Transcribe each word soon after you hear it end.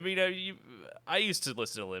mean, I used to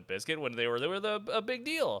listen to Limp Bizkit when they were a big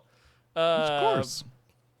deal. Of course.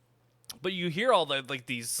 But you hear all the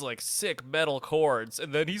these sick metal chords,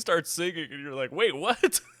 and then he starts singing, and you're like, wait,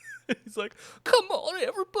 what? He's like, come on,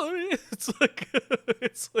 everybody. It's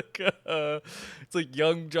like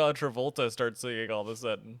young John Travolta starts singing all of a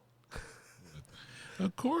sudden.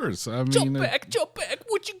 Of course. I mean, Jump back.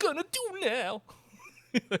 What you gonna do now?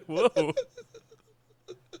 Like, whoa.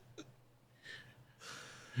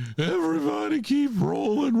 Everybody keep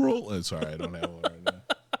rolling. Sorry, I don't have one right now.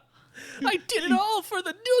 I did it all for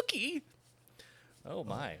the nookie. Oh,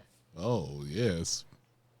 my. Oh, yes.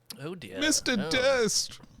 Oh, dear. Mr.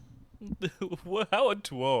 Dust. How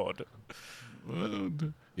untoward.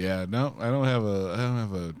 Yeah, no, I don't have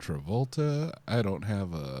a Travolta. I don't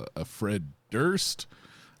have a Fred Durst.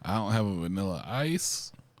 I don't have a Vanilla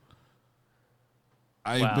Ice.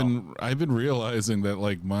 I've been realizing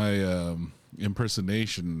that my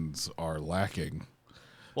impersonations are lacking.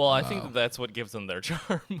 Well, I think that's what gives them their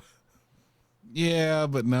charm. Yeah,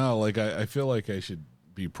 but now I feel like I should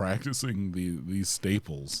be practicing these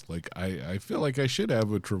staples. I feel like I should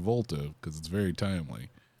have a Travolta because it's very timely.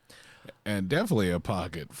 And definitely a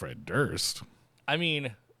pocket Fred Durst. I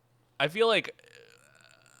mean, I feel like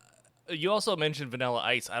you also mentioned Vanilla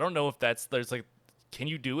Ice. I don't know if can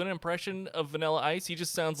you do an impression of Vanilla Ice? He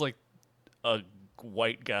just sounds like a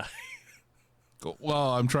white guy.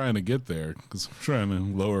 Well, I'm trying to get there because I'm trying to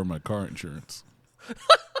lower my car insurance.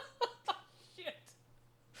 Shit.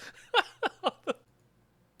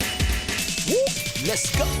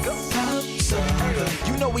 Let's go.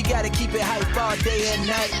 You know we gotta keep it hype all day and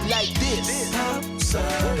night like this.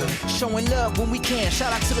 Showing love when we can.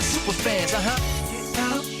 Shout out to the super fans,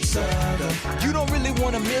 You don't really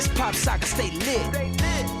wanna miss Pop Saga, stay lit.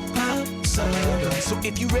 So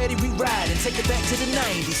if you ready, we ride and take it back to the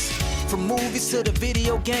 90s. From movies to the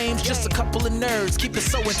video games, just a couple of nerds keep it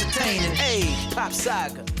so entertaining. Hey, Pop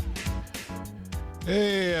Saga.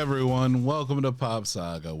 Hey everyone, welcome to Pop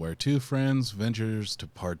Saga, where two friends ventures to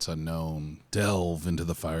parts unknown, delve into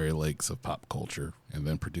the fiery lakes of pop culture, and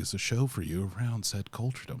then produce a show for you around said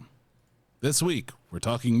culturedom. This week, we're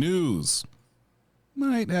talking news.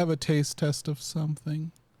 Might have a taste test of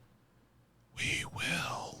something. We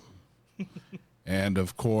will. And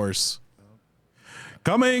of course,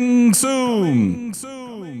 coming soon.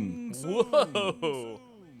 Whoa.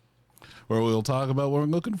 Where we'll talk about what we're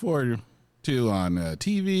looking forward to on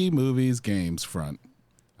TV, movies, games front.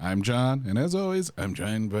 I'm John, and as always, I'm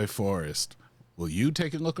joined by Forrest. Will you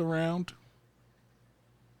take a look around?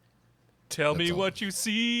 Tell me all. what you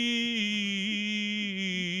see.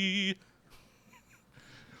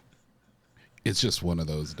 It's just one of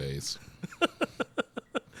those days.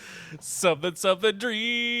 Something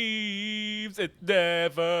dreams. It's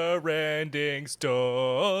never-ending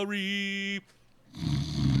story.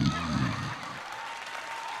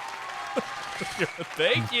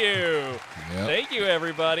 Thank you. Yep. Thank you,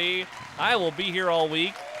 everybody. I will be here all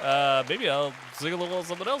week. Maybe I'll sing a little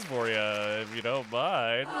something else for you, if you don't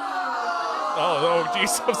mind. Oh,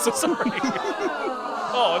 jeez, I'm so sorry.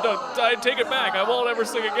 Oh, no, I take it back. I won't ever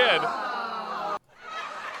sing again.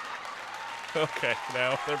 Okay,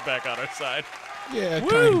 now they're back on our side. Yeah,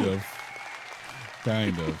 Woo!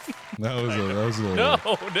 Kind of. That was a little. No.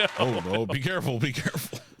 Oh no! Be careful!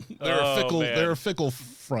 They're a fickle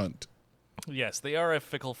front. Yes, they are a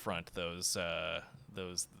fickle front. That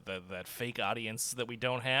fake audience that we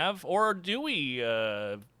don't have, or do we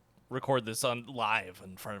record this on live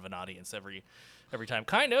in front of an audience every time?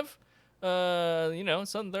 Kind of.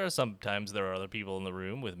 Sometimes there are other people in the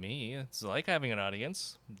room with me. It's like having an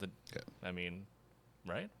audience. I mean,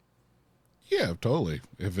 right? Yeah, totally.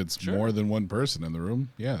 If it's Sure. more than one person in the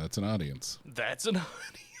room, yeah, that's an audience. That's an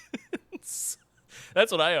audience.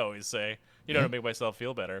 That's what I always say. To make myself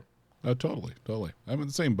feel better. Oh, totally. I'm in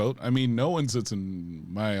the same boat. I mean, no one sits in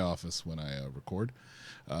my office when I record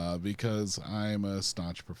because I'm a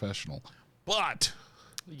staunch professional. But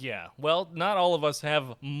Yeah. Well, not all of us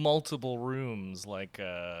have multiple rooms like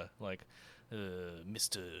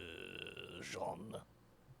Mr. Jean.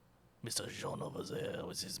 Mr. Jean over there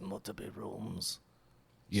with his multiple rooms.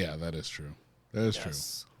 yeah, that is true. That is true.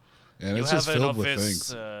 And You it's have just an filled with office.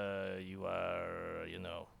 things. You are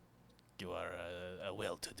a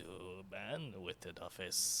well-to-do man with an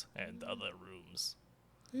office and other rooms.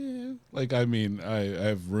 Yeah, I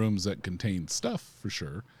have rooms that contain stuff for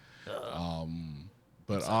sure,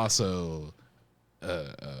 but also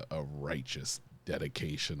a righteous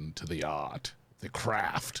dedication to the art, the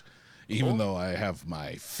craft. Even though I have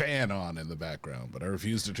my fan on in the background, but I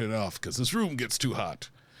refuse to turn it off because this room gets too hot.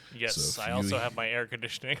 Yes, So if I you- also have my air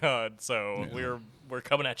conditioning on, so we're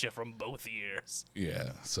coming at you from both ears.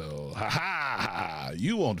 Yeah, so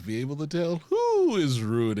you won't be able to tell who is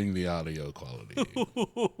ruining the audio quality.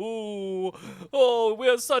 Oh, we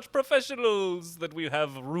are such professionals that we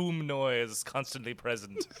have room noise constantly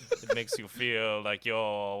present. It makes you feel like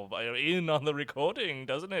you're in on the recording,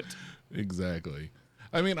 doesn't it? Exactly.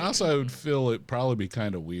 I mean, also, I would feel it probably be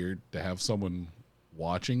kind of weird to have someone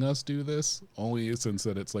watching us do this, only since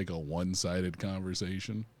that it's like a one-sided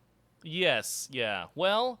conversation. Yes, yeah.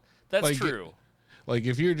 Well, that's Like, true. Like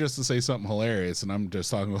if you're just to say something hilarious and I'm just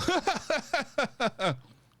talking, but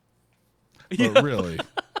really,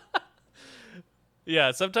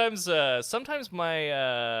 Yeah, sometimes my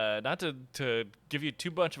not to give you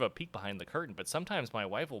too much of a peek behind the curtain, but sometimes my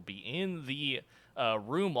wife will be in the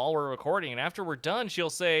room while we're recording, and after we're done, she'll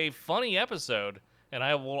say, "Funny episode," and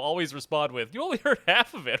I will always respond with, "You only heard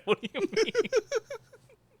half of it. What do you mean?"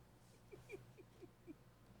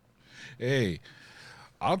 hey,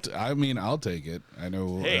 I'll take it. I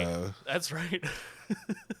know. Hey, that's right.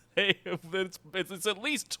 Hey, it's at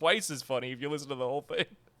least twice as funny if you listen to the whole thing.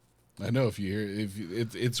 I know if you hear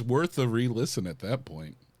it's worth a re-listen at that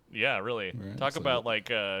point. Yeah, really. Right, Talk so- about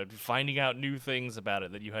like finding out new things about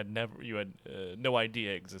it that you had no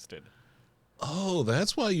idea existed. Oh,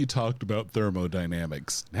 that's why you talked about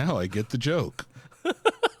thermodynamics. Now I get the joke.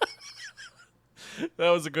 That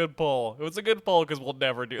was a good poll. It was a good poll because we'll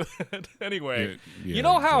never do that. Anyway, Yeah, you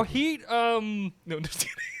know how exactly. heat no, just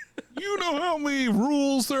kidding. You know how many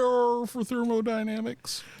rules there are for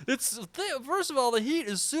thermodynamics? First of all, the heat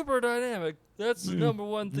is super dynamic. That's the number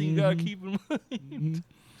one thing you gotta keep in mind.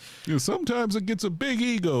 You know, sometimes it gets a big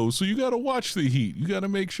ego, so you got to watch the heat. You got to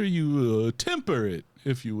make sure you temper it,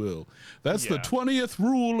 if you will. That's the Yeah. 20th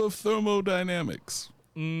rule of thermodynamics.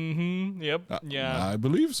 Mm-hmm. Yep. Yeah. I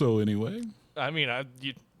believe so, anyway. I mean,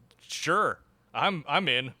 sure. I'm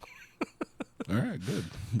in. All right, good.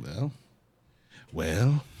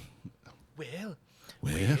 Well,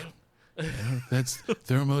 that's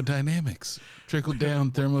thermodynamics. Trickle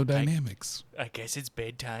down thermodynamics. I guess it's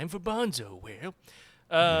bedtime for Bonzo. Well,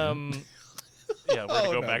 yeah, we're gonna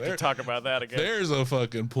Oh, go no, back to there- talk about that again. There's a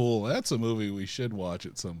fucking pool. That's a movie we should watch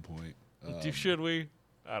at some point. Should we?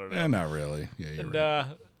 I don't know. Not really. Yeah, you're And right.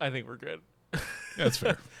 I think we're good. That's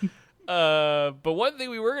fair. But one thing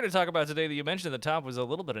we were going to talk about today that you mentioned at the top was a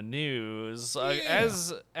little bit of news.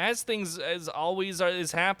 As things as always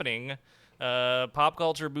is happening, pop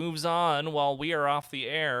culture moves on while we are off the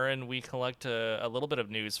air, and we collect a little bit of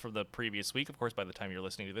news from the previous week. Of course, by the time you're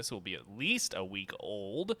listening to this, it will be at least a week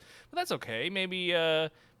old, but that's okay. Maybe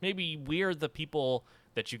we're the people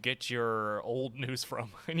that you get your old news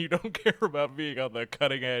from, and you don't care about being on the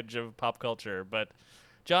cutting edge of pop culture. But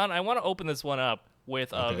John, I want to open this one up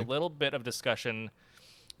with Okay. a little bit of discussion.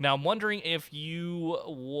 Now, I'm wondering if you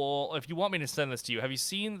want me to send this to you. Have you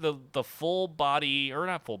seen the full body, or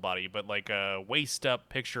not full body, but like a waist up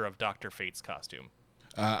picture of Dr. Fate's costume?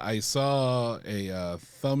 I saw a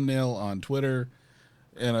thumbnail on Twitter,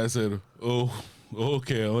 and I said, "Oh,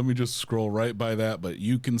 okay. Let me just scroll right by that." But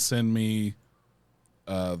you can send me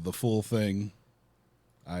the full thing.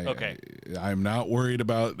 Okay. I'm not worried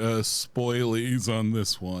about spoilies on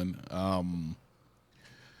this one.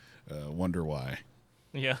 Wonder why.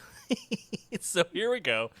 Yeah. So here we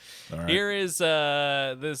go. All right. Here is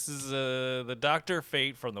this is the Dr.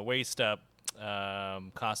 Fate from the waist up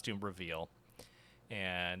costume reveal.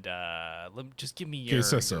 And just give me your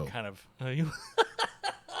so. kind of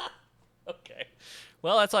okay.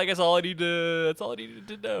 Well, that's I guess all I needed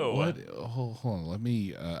to know. What? Hold on. Let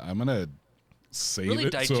me. I'm gonna save Really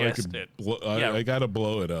it so I digest can. it. I gotta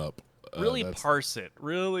blow it up. Really That's- parse it.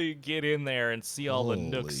 Really get in there and see all the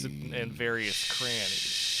nooks Holy and various crannies.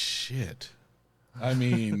 Shit. I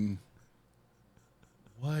mean,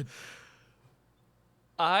 what?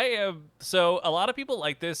 I am so a lot of people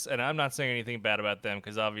like this, and I'm not saying anything bad about them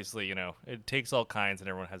because obviously, it takes all kinds and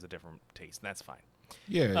everyone has a different taste, and that's fine.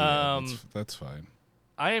 Yeah, that's fine.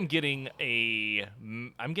 I am getting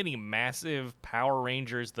I'm getting massive Power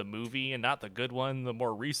Rangers the movie, and not the good one, the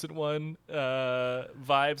more recent one,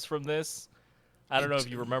 vibes from this. I don't know if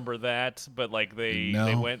you remember that, but like they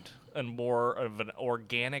No. went in more of an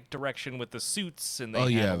organic direction with the suits, and they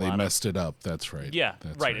Yeah, had a they lot of- messed it up. That's right. Yeah,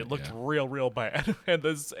 That's right. It looked yeah. real bad, and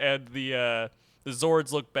the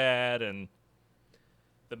Zords looked bad, and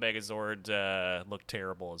the Megazord looked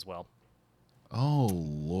terrible as well. Oh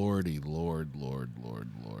lordy, Lord.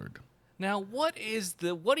 Now, what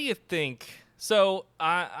do you think? So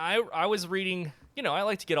I was reading. I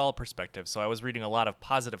like to get all perspectives, so I was reading a lot of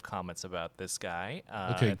positive comments about this guy.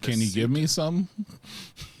 Okay, at the can you suit. give me some?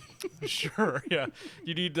 Sure. Yeah.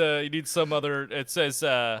 You need some other. It says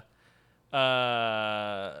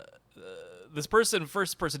this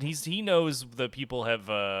first person, he knows that people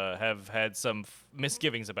have had some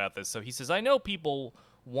misgivings about this. So he says, I know people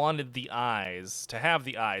wanted to have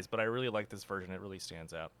the eyes, but I really like this version. It really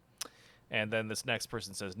stands out. And then this next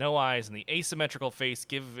person says, no eyes, and the asymmetrical face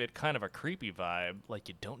give it kind of a creepy vibe, like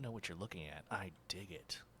you don't know what you're looking at. I dig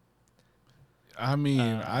it. I mean,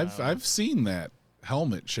 I've seen that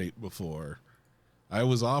helmet shape before. I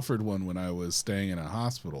was offered one when I was staying in a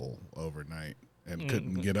hospital overnight and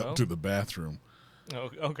couldn't get up to the bathroom. Oh,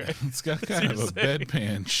 okay. It's got kind of a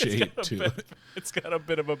bedpan shape to it. It's got a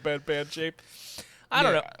bit of a bedpan shape. I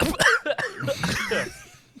don't know.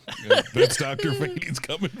 That's Dr. Fade's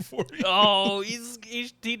coming for you. Oh, he's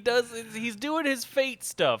doing his fate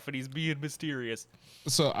stuff, and he's being mysterious.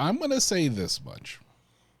 So I'm going to say this much.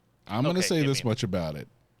 I'm going to say this much about it.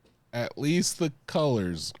 At least the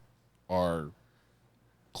colors are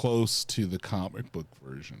close to the comic book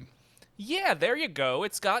version. Yeah, there you go.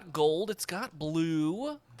 It's got gold. It's got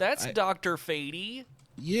blue. That's Dr. Fady.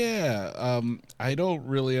 Yeah, I don't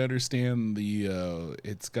really understand the.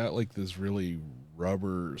 It's got like this really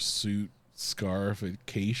rubber suit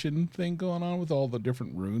scarification thing going on with all the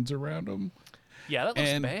different runes around them. Yeah, that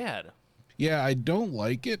looks bad. Yeah, I don't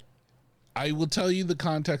like it. I will tell you the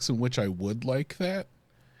context in which I would like that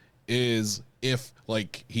is if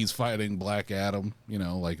like he's fighting Black Adam, you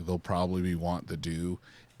know, like they'll probably be wanting to do,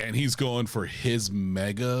 and he's going for his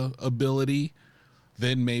mega ability.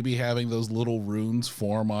 Then maybe having those little runes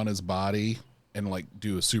form on his body and like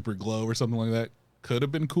do a super glow or something like that could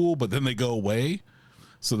have been cool, but then they go away.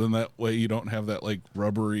 So then that way you don't have that like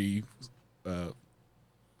rubbery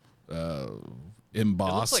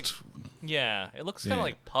embossed. It looks kind of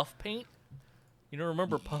like puff paint. You don't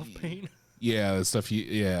remember puff paint? Yeah, the stuff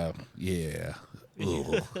yeah.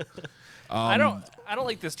 Ugh. I don't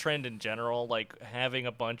like this trend in general, like having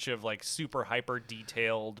a bunch of like super hyper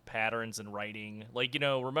detailed patterns and writing. Like, you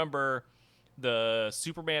know, remember the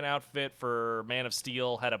Superman outfit for Man of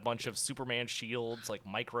Steel had a bunch of Superman shields, like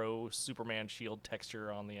micro Superman shield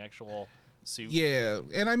texture on the actual suit. Yeah,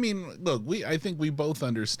 and I mean, look, I think we both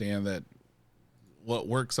understand that what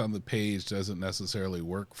works on the page doesn't necessarily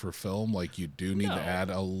work for film. Like, you do need to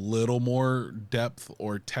add a little more depth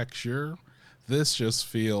or texture. This just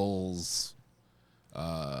feels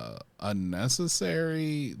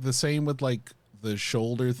unnecessary. The same with like the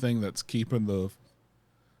shoulder thing that's keeping the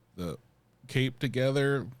cape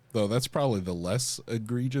together, though that's probably the less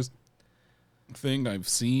egregious thing I've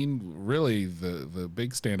seen. Really, the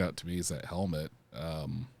big standout to me is that helmet.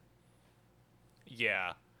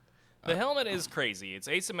 Yeah. The helmet is crazy. It's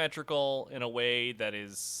asymmetrical in a way that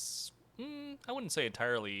is, I wouldn't say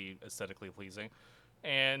entirely aesthetically pleasing.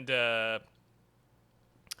 And I'm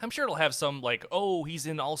sure it'll have some, like, oh, he's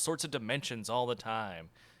in all sorts of dimensions all the time.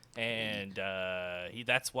 And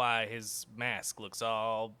that's why his mask looks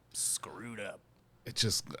all screwed up. It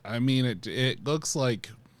just, I mean, it looks like,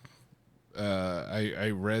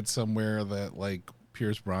 I read somewhere that, like,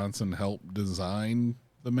 Pierce Bronson helped design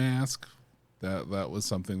the mask. That was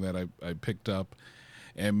something that I picked up.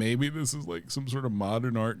 And maybe this is like some sort of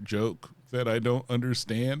modern art joke that I don't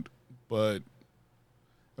understand. But,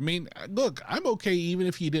 I mean, look, I'm okay even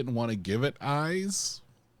if you didn't want to give it eyes.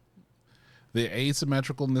 The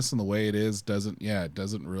asymmetricalness and the way it is doesn't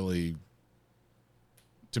really,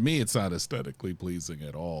 to me, it's not aesthetically pleasing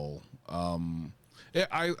at all.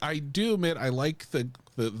 I do admit I like the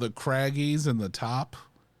craggies in the top.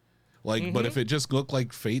 Like, but if it just looked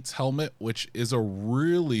like Fate's helmet, which is a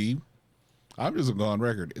really, I'm just going to go on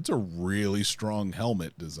record, it's a really strong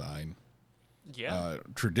helmet design. Yeah.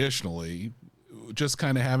 Traditionally, just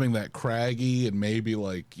kind of having that craggy and maybe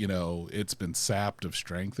like, you know, it's been sapped of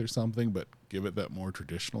strength or something, but give it that more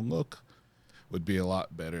traditional look would be a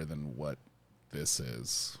lot better than what this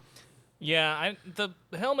is. Yeah, the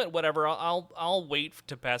helmet, whatever. I'll wait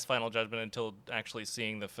to pass final judgment until actually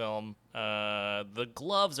seeing the film. The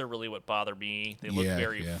gloves are really what bother me. They look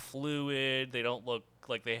very fluid. They don't look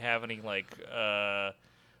like they have any like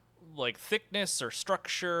thickness or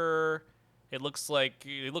structure. It looks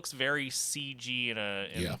very CG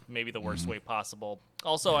in maybe the worst way possible.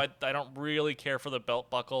 Also, I don't really care for the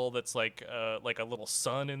belt buckle that's like a little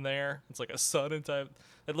sun in there. It's like a sun inside.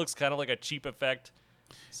 It looks kind of like a cheap effect.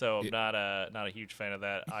 So I'm not a huge fan of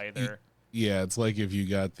that either. Yeah, it's like if you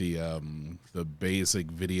got the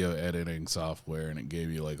basic video editing software and it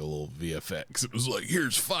gave you like a little VFX. It was like,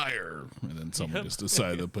 here's fire, and then someone just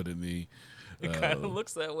decided to put in the. It kind of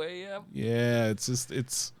looks that way, yeah. Yeah,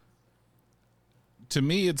 it's to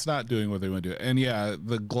me, it's not doing what they want to do. And yeah,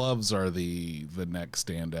 the gloves are the next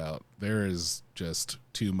standout. There is just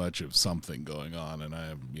too much of something going on, and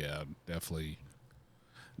I'm definitely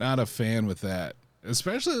not a fan with that.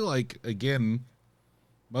 Especially like again,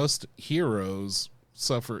 most heroes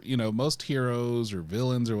suffer. Most heroes or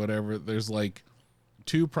villains or whatever. There's like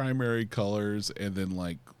two primary colors and then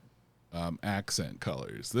like accent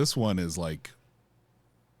colors. This one is like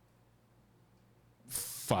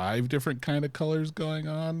 5 different kind of colors going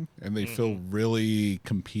on, and they feel really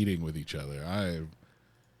competing with each other.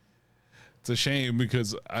 It's a shame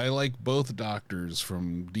because I like both Doctors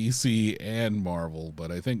from DC and Marvel,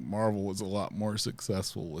 but I think Marvel was a lot more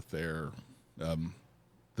successful with their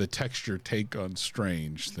the texture take on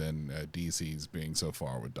Strange than DC's being so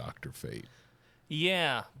far with Dr. Fate.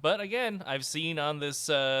 Yeah, but again, I've seen on this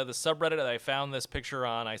the subreddit that I found this picture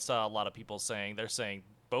on, I saw a lot of people saying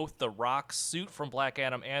both the Rock suit from Black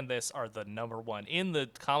Adam and this are the number one in the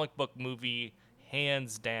comic book movie,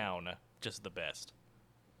 hands down, just the best.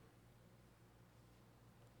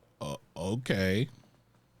 Okay,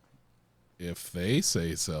 if they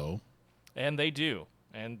say so. And they do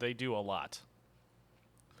a lot.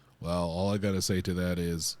 Well, all I gotta say to that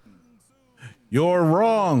is, you're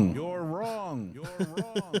wrong. You're wrong. You're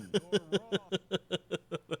wrong. You're wrong.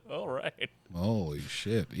 All right. Holy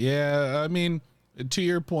shit. Yeah, I mean, to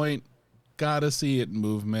your point, gotta see it in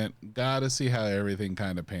movement. Gotta see how everything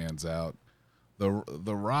kind of pans out. The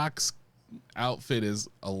Rock's outfit is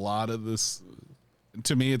a lot of this.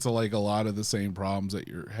 To me, it's like a lot of the same problems that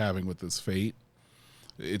you're having with this Fate.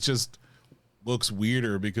 It just looks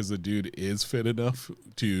weirder because the dude is fit enough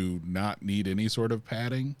to not need any sort of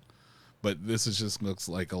padding. But this is just looks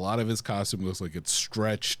like a lot of his costume looks like it's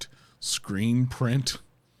stretched screen print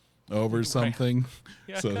over something.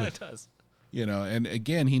 Yeah, so, it kind of does. And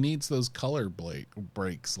again, he needs those color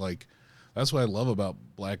breaks. Like, that's what I love about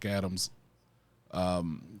Black Adam's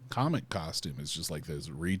comic costume. Is just like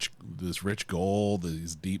this rich gold,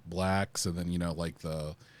 these deep blacks, and then like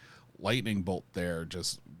the lightning bolt there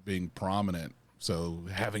just being prominent. So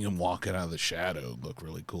having him walking out of the shadow look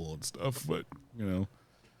really cool and stuff. But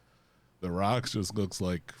the Rock's just looks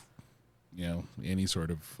like any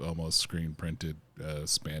sort of almost screen printed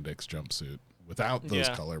spandex jumpsuit without those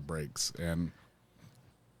color breaks. And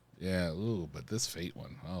but this Fate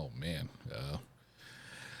one, oh man.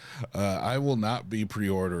 I will not be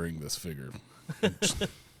pre-ordering this figure.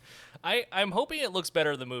 I'm hoping it looks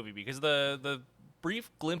better in the movie because the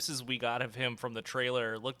brief glimpses we got of him from the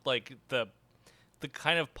trailer looked like the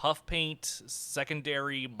kind of puff paint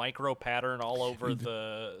secondary micro pattern all over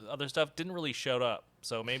the other stuff didn't really show up.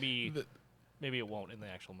 So maybe it won't in the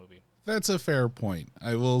actual movie. That's a fair point.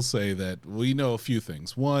 I will say that we know a few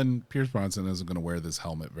things. One, Pierce Brosnan isn't going to wear this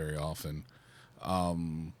helmet very often.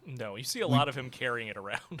 No, you see a lot of him carrying it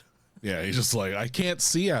around. Yeah, he's just like, I can't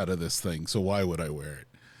see out of this thing, so why would I wear it?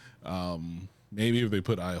 Maybe if they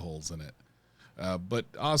put eye holes in it. But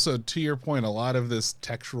also, to your point, a lot of this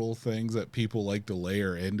textural things that people like to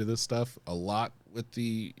layer into this stuff, a lot with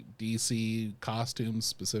the DC costumes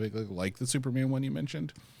specifically, like the Superman one you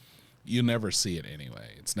mentioned, you never see it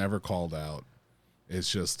anyway. It's never called out.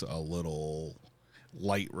 It's just a little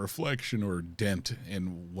light reflection or dent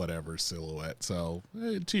in whatever silhouette. So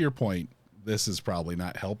to your point, this is probably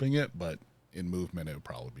not helping it, but in movement it would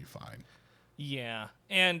probably be fine. Yeah,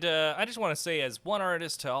 and I just want to say, as one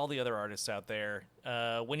artist to all the other artists out there,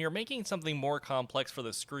 when you're making something more complex for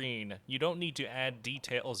the screen, you don't need to add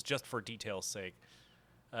details just for detail's sake.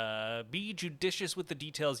 Be judicious with the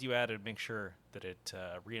details you add and make sure that it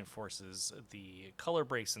reinforces the color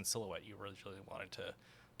breaks and silhouette you really wanted to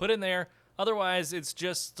put in there. Otherwise, it's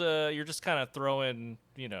just you're just kind of throwing,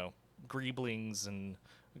 greeblings and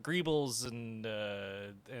greebles and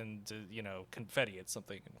confetti at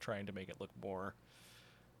something and trying to make it look more,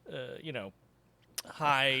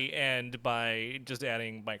 high end by just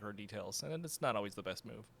adding micro details, and it's not always the best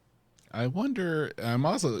move. I wonder.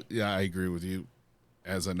 I agree with you.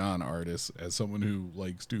 As a non-artist, as someone who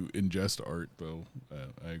likes to ingest art, though,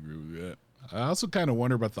 I agree with that. I also kind of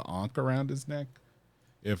wonder about the ankh around his neck.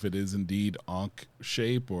 If it is indeed ankh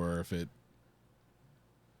shape or if it's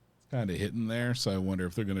kind of hidden there. So I wonder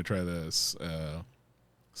if they're going to try to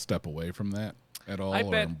step away from that at all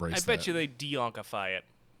or embrace that. I bet you they de-ankify it.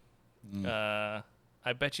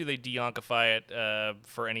 I bet you they de-ankify it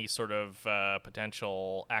for any sort of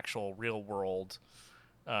potential actual real-world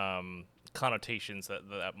connotations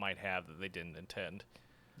that might have that they didn't intend.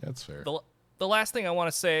 That's fair. The last thing I want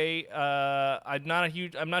to say, I'm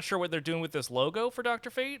not sure what they're doing with this logo for Dr.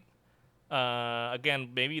 Fate.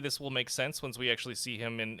 Again, maybe this will make sense once we actually see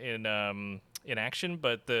him in in action,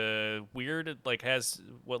 but the weird like has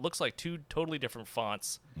what looks like two totally different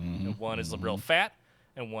fonts. And one is real fat,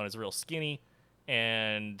 and one is real skinny.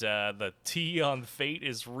 And the T on Fate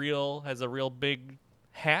is has a real big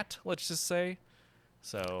hat. Let's just say.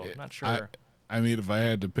 So I'm not sure. I mean, if I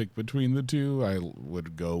had to pick between the two, I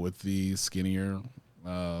would go with the skinnier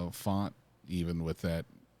font, even with that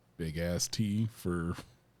big ass T. For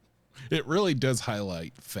it really does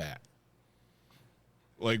highlight fat.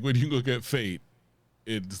 Like when you look at Fate,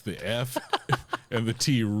 it's the F and the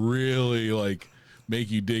T really like make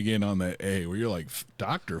you dig in on that A, where you're like,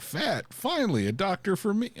 Dr. Fat, finally a doctor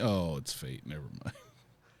for me. Oh, it's Fate. Never mind.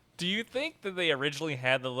 Do you think that they originally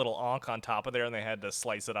had the little onk on top of there and they had to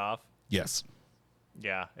slice it off? Yes.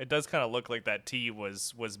 Yeah, it does kind of look like that T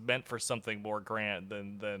was meant for something more grand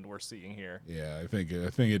than we're seeing here. Yeah, I think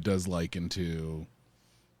it does liken to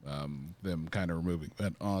them kind of removing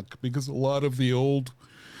that onk, because a lot of the old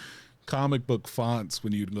comic book fonts,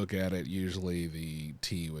 when you look at it, usually the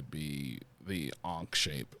T would be the onk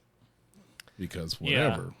shape, because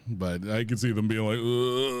whatever. Yeah. But I can see them being like,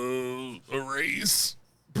 erase.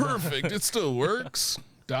 Perfect. It still works.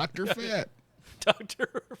 Dr. Fat.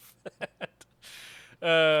 Dr. Fat.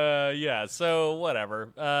 Yeah, so whatever.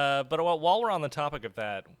 But while we're on the topic of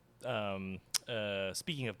that,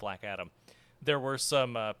 speaking of Black Adam, there were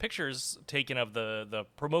some pictures taken of the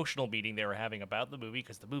promotional meeting they were having about the movie,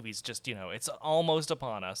 because the movie's just, it's almost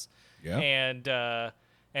upon us. Yeah.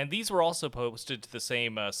 And these were also posted to the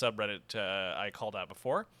same subreddit I called out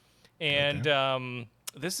before. And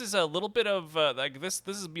this is a little bit of this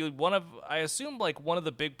is one of, I assume, like one of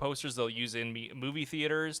the big posters they'll use in movie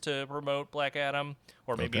theaters to promote Black Adam,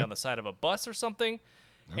 or maybe on the side of a bus or something.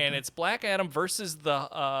 And it's Black Adam versus the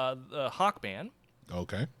Hawkman.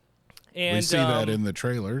 Okay. And we see that in the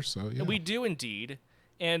trailer, so yeah. We do indeed.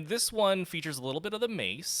 And this one features a little bit of the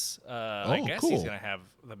mace. I guess cool. He's going to have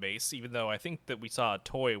the mace, even though I think that we saw a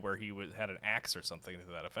toy where he had an axe or something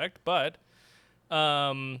to that effect. But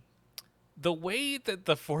the way that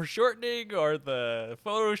the foreshortening or the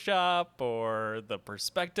Photoshop or the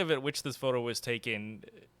perspective at which this photo was taken,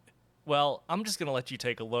 well, I'm just going to let you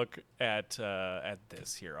take a look at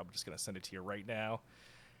this here. I'm just going to send it to you right now.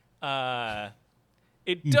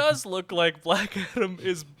 It does look like Black Adam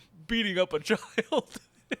is beating up a child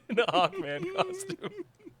in a Hawkman costume.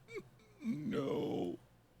 No.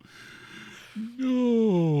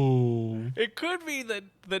 It could be that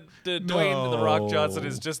Dwayne The Rock Johnson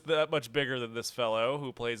is just that much bigger than this fellow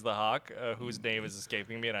who plays the Hawk, whose name is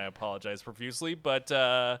escaping me, and I apologize profusely. But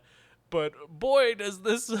boy, does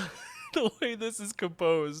this the way this is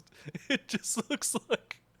composed, it just looks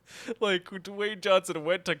like Dwayne Johnson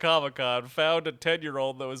went to Comic-Con, found a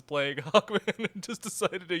 10-year-old that was playing Hawkman, and just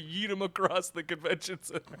decided to yeet him across the convention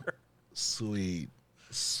center. Sweet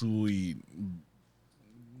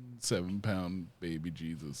 7-pound baby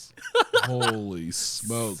Jesus. Holy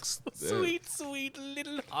smokes. Sweet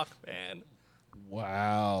little Hawkman.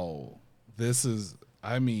 Wow. This is,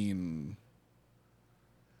 I mean,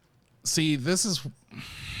 see, this is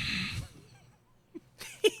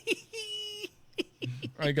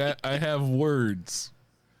I have words.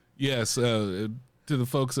 Yes, to the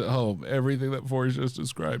folks at home, everything that Forrest just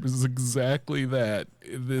described is exactly that.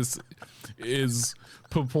 This is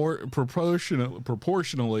proportionally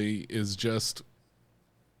is just,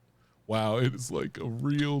 wow, it's like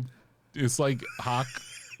it's like Hawk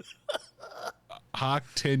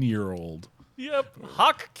 10-year-old. Yep,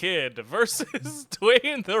 Hawk Kid versus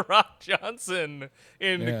Dwayne The Rock Johnson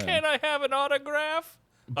in Can I Have an Autograph?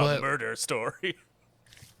 A murder story.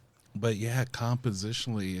 But yeah,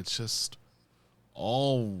 compositionally, it's just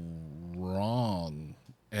all wrong.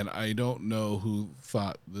 And I don't know who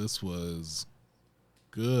thought this was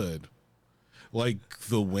good. Like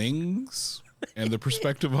the wings and the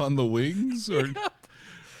perspective on the wings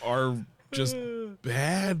are just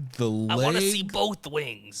bad. The leg. I want to see both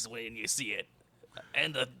wings when you see it.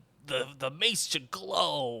 And the mace should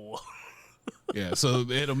glow. Yeah, so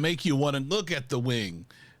it'll make you want to look at the wing.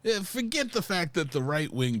 Forget the fact that the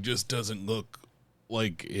right wing just doesn't look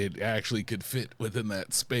like it actually could fit within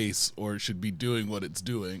that space or should be doing what it's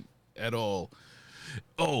doing at all.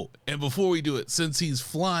 Oh, and before we do it, since he's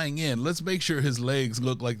flying in, let's make sure his legs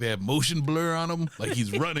look like they have motion blur on them, like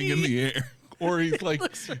he's running in the air, or he's like,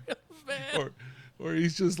 or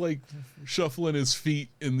he's just like shuffling his feet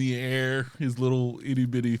in the air, his little itty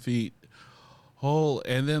bitty feet. Oh,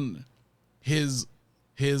 and then his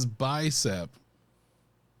bicep.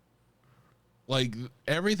 Like,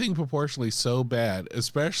 everything proportionally so bad,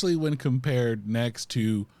 especially when compared next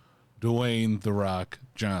to Dwayne The Rock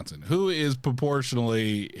Johnson, who is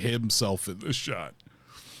proportionally himself in this shot.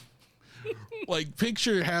 Like,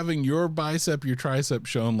 picture having your bicep, your tricep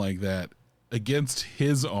shown like that against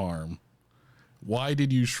his arm. Why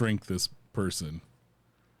did you shrink this person?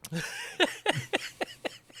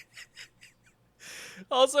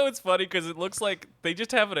 Also, it's funny because it looks like they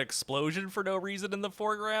just have an explosion for no reason in the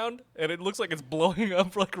foreground, and it looks like it's blowing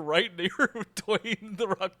up like right near Dwayne The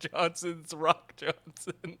Rock Johnson's Rock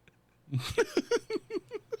Johnson.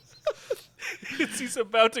 He's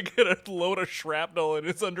about to get a load of shrapnel in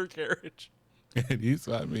his undercarriage. And he's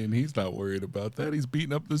not worried about that. He's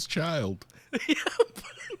beating up this child.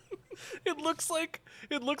 It looks like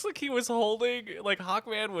he was holding, like,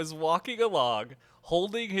 Hawkman was walking along,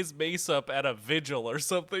 holding his mace up at a vigil or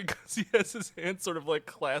something, because he has his hands sort of like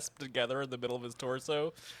clasped together in the middle of his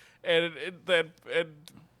torso, and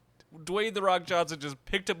Dwayne The Rock Johnson just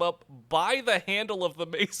picked him up by the handle of the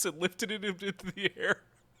mace and lifted it into the air.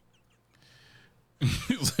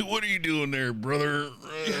 He's like, "What are you doing there, brother?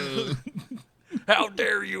 How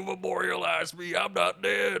dare you memorialize me? I'm not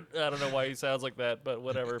dead." I don't know why he sounds like that, but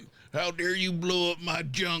whatever. How dare you blow up my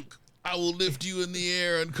junk? I will lift you in the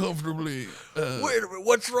air uncomfortably." Wait a minute,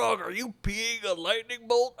 what's wrong? Are you peeing a lightning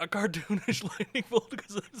bolt? A cartoonish lightning bolt?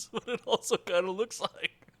 Because that's what it also kind of looks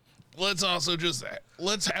like. Let's have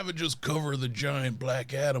it just cover the giant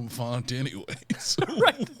Black Adam font anyway. So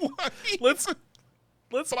Right. Let's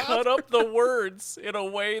cut up the words in a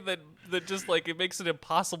way that just, like, it makes it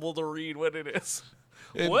impossible to read what it is.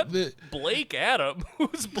 And What? Blake Adam?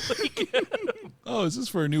 Who's Blake Adam? Oh, is this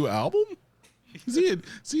for a new album? Is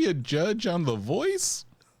he a judge on The Voice?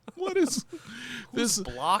 What is this?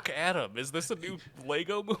 Block Adam. Is this a new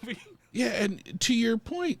Lego movie? Yeah, and to your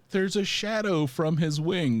point, there's a shadow from his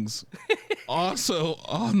wings also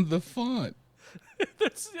on the font.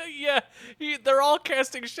 They're all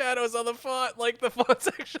casting shadows on the font, like the font's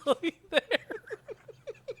actually there.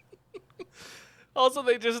 Also,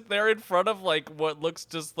 they're in front of, like, what looks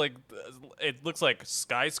just like, it looks like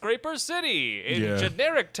Skyscraper City in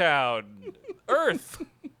Generic Town, Earth.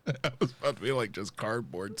 I was about to be like just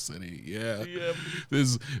Cardboard City. Yeah. Yep.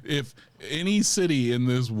 If any city in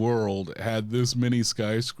this world had this many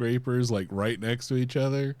skyscrapers like right next to each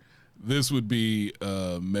other, this would be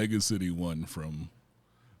Mega City 1 from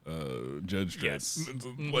Judge Dredd. Yes.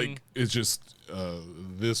 Like, it's just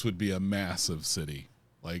this would be a massive city.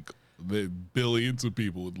 Like, the billions of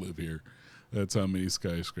people would live here. That's how many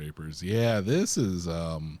skyscrapers. Yeah, this is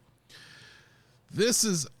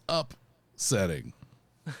upsetting.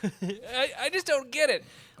 I just don't get it.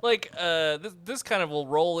 Like, this kind of will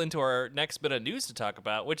roll into our next bit of news to talk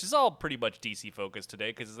about, which is all pretty much DC focused today,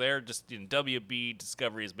 because they're just, WB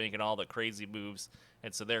Discovery is making all the crazy moves,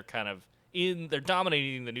 and so they're kind of they're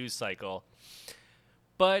dominating the news cycle.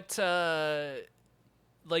 But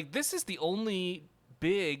like, this is the only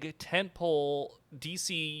big tentpole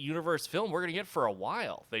DC Universe film we're gonna get for a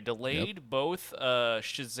while. They delayed both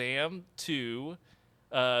Shazam 2,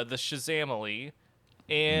 the Shazamily,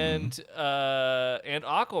 and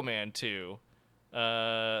Aquaman 2,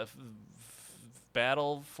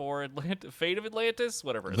 Battle for Fate of Atlantis,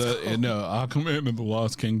 whatever it's called. No, Aquaman and the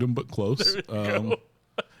Lost Kingdom, but close.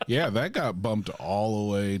 Yeah, that got bumped all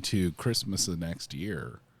the way to Christmas of next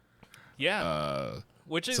year. Yeah.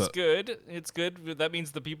 Which is good. It's good. That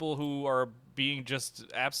means the people who are being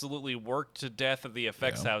just absolutely worked to death at the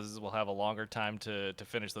effects houses will have a longer time to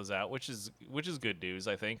finish those out, which is good news,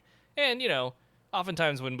 I think. And,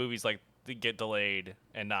 oftentimes when movies like get delayed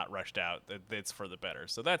and not rushed out, it's for the better.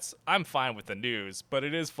 So I'm fine with the news, but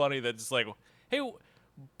it is funny that it's like, hey,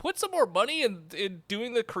 put some more money in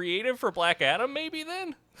doing the creative for Black Adam, maybe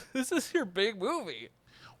then? This is your big movie.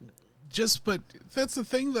 But that's the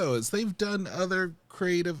thing, though, is they've done other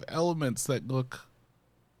creative elements that look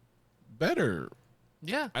better.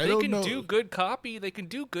 Yeah, they can do good copy. They can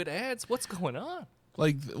do good ads. What's going on?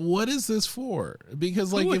 Like, what is this for?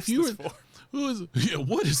 Because, like, what is this for?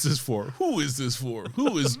 Who is this for?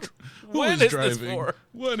 Who is driving?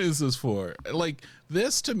 What is this for? Like,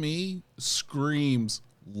 this to me screams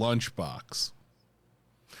Lunchbox.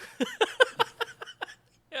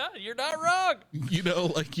 Yeah, you're not wrong.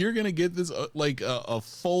 Like, you're going to get this, like, a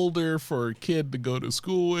folder for a kid to go to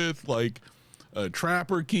school with, like a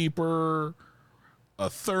Trapper Keeper, a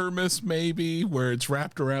thermos maybe, where it's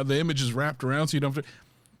wrapped around, the image is wrapped around so you don't have to,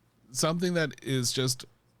 something that is just,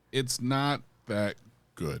 it's not that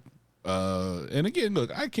good. And again,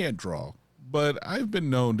 look, I can't draw, but I've been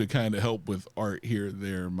known to kind of help with art here and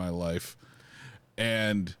there in my life.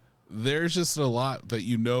 And there's just a lot that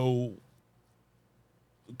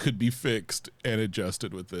could be fixed and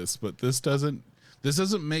adjusted with this, but this doesn't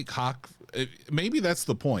make Hawk. Maybe that's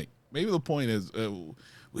the point. Maybe the point is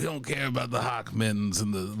we don't care about the Hawkmans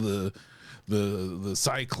and the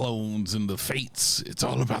cyclones and the fates. It's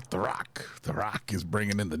all about The Rock. The Rock is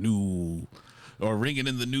bringing in the new, or ringing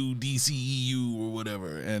in the new DCEU or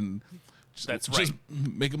whatever, and That's just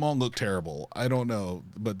make them all look terrible. I don't know,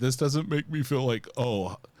 but this doesn't make me feel like,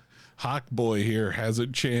 oh, Hawk Boy here has a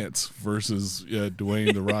chance versus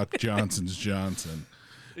Dwayne The Rock Johnson's Johnson.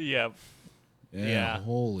 Yeah. Yeah.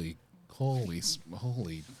 Holy.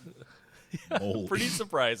 Moly. Pretty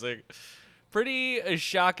surprising. Pretty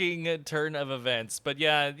shocking turn of events. But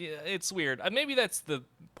yeah, it's weird. Maybe that's the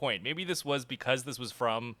point. Maybe this was because this was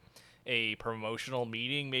from a promotional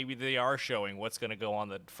meeting. Maybe they are showing what's going to go on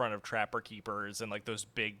the front of Trapper Keepers and like those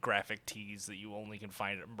big graphic tees that you only can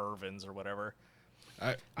find at Mervin's or whatever.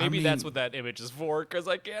 Maybe that's what that image is for, because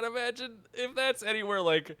I can't imagine if that's anywhere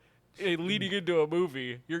like leading into a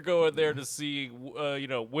movie. You're going there to see,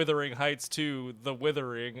 Wuthering Heights 2, The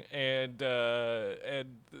Withering, and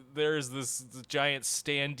there's this giant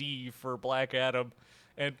standee for Black Adam,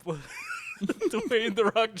 and Dwayne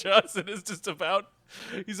The Rock Johnson is just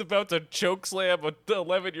he's about to chokeslam an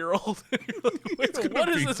 11-year-old. Wait, what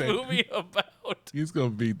is this movie about? He's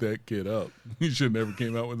going to beat that kid up. He should never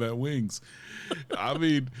came out with that wings. I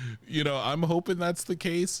mean, I'm hoping that's the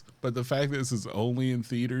case, but the fact that this is only in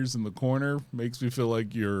theaters in the corner makes me feel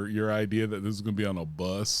like your idea that this is going to be on a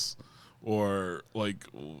bus or like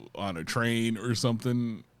on a train or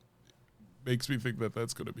something makes me think that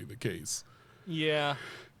that's going to be the case. Yeah.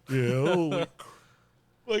 Yeah.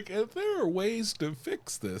 Like, if there are ways to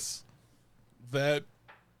fix this that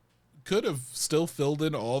could have still filled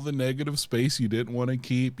in all the negative space you didn't want to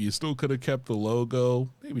keep, you still could have kept the logo,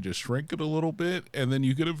 maybe just shrink it a little bit, and then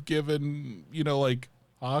you could have given, like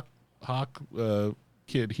Hawk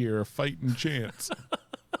kid here a fighting chance.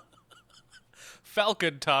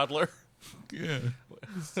 Falcon Toddler. Yeah.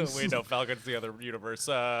 Wait, no, Falcon's the other universe.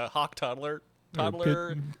 Hawk Toddler.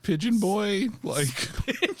 Pigeon Boy. Like,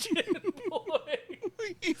 Pigeon Boy.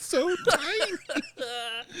 He's so tiny.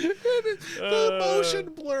 The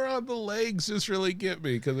motion blur on the legs just really get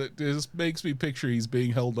me, because it just makes me picture he's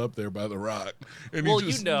being held up there by The Rock. And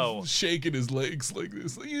he's just shaking his legs like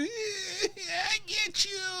this. Like, I get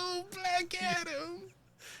you, Black Adam.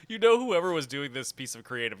 Whoever was doing this piece of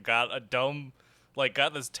creative got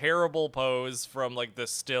this terrible pose from like the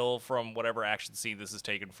still from whatever action scene this is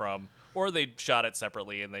taken from, or they shot it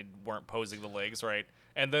separately and they weren't posing the legs right.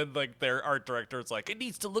 And then like their art director's like, it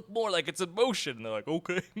needs to look more like it's in motion. And they're like,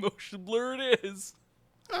 okay, motion blur it is.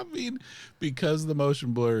 I mean, because the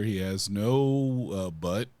motion blur, he has no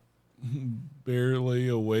butt, barely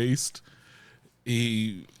a waist.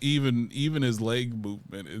 He even his leg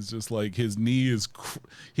movement is just like his knee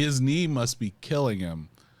must be killing him.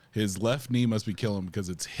 His left knee must be killing him because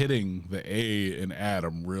it's hitting the A in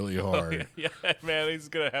Adam really hard. Yeah, man, he's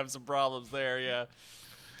gonna have some problems there. Yeah.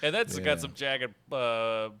 And that's got some jagged,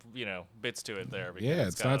 bits to it there. Yeah,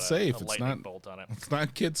 it's not safe. It's not bolt on it. It's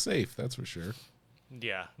not kid safe. That's for sure.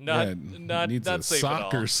 Yeah, not needs not a safe sock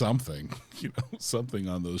at all. or something. Something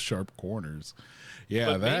on those sharp corners.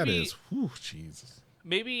 Yeah, but Jesus.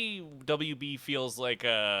 Maybe WB feels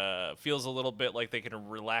a little bit like they can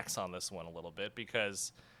relax on this one a little bit,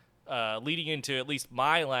 because leading into at least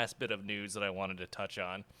my last bit of news that I wanted to touch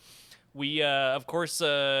on. We, of course,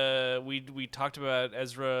 we talked about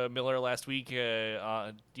Ezra Miller last week,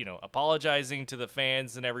 apologizing to the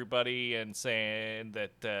fans and everybody and saying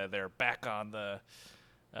that they're back on the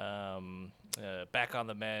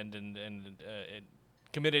mend and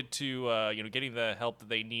committed to, getting the help that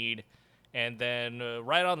they need. And then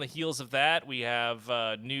right on the heels of that, we have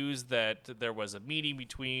news that there was a meeting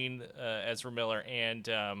between Ezra Miller and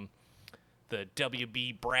the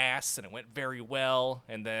WB brass, and it went very well.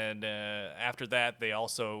 And then after that, they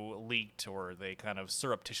also leaked, or they kind of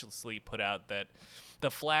surreptitiously put out, that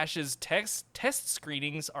the Flash's test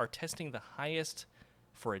screenings are testing the highest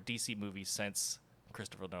for a DC movie since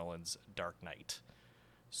Christopher Nolan's Dark Knight.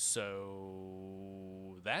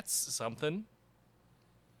 So that's something.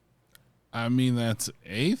 I mean, that's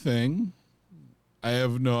a thing. I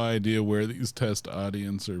have no idea where these test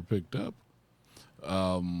audience are picked up.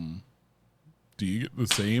 Do you get the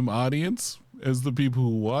same audience as the people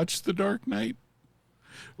who watch The Dark Knight?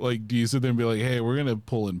 Like, do you sit there and be like, hey, we're going to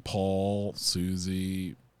pull in Paul,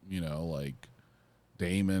 Susie, like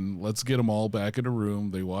Damon. Let's get them all back in a room.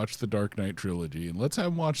 They watch the Dark Knight trilogy, and let's have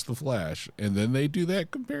them watch The Flash. And then they do that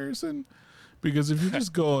comparison? Because if you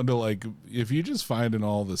just go into if you just find in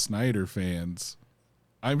all the Snyder fans,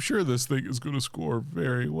 I'm sure this thing is going to score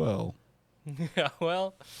very well. Yeah,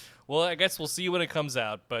 well, I guess we'll see when it comes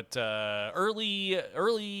out. But early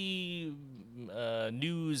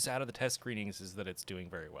news out of the test screenings is that it's doing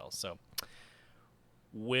very well. So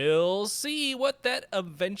we'll see what that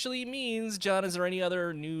eventually means. John, is there any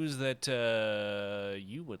other news that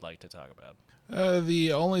you would like to talk about?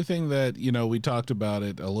 The only thing that, we talked about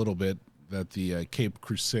it a little bit, that the Caped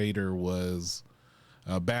Crusader was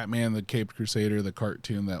Batman the Caped Crusader, the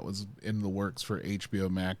cartoon that was in the works for HBO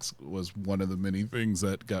Max, was one of the many things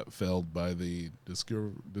that got felled by the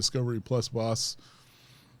Discovery Plus boss,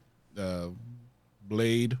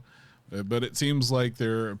 Blade. But it seems like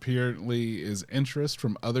there apparently is interest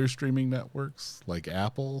from other streaming networks like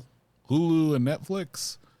Apple, Hulu, and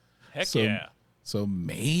Netflix. Heck yeah. So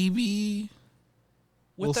maybe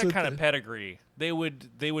with that kind of pedigree, they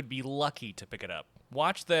would be lucky to pick it up.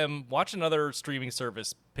 Watch another streaming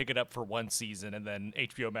service pick it up for one season, and then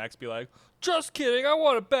HBO Max be like, just kidding, I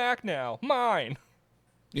want it back now. Mine.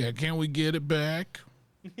 Yeah, can we get it back?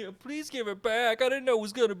 Yeah, please give it back. I didn't know it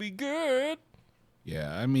was going to be good.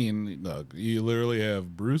 Yeah, I mean, look, you literally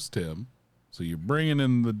have Bruce Timm, so you're bringing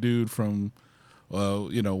in the dude from,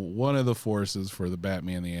 one of the forces for the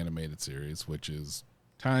Batman the Animated Series, which is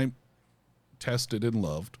time-tested and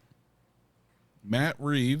loved. Matt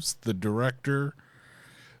Reeves, the director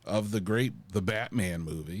of the Batman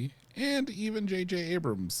movie, and even J.J.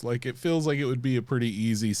 Abrams. Like, it feels like it would be a pretty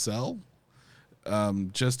easy sell,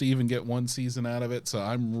 just to even get one season out of it. So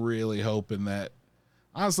I'm really hoping that,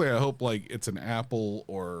 honestly, I hope like it's an Apple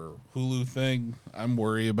or Hulu thing. I'm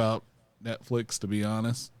worried about Netflix, to be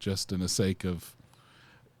honest, just in the sake of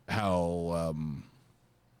how,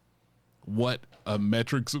 what a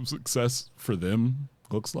metrics of success for them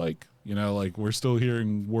looks like. Like we're still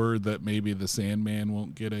hearing word that maybe the Sandman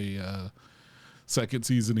won't get a second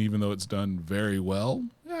season, even though it's done very well.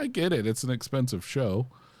 Yeah, I get it. It's an expensive show,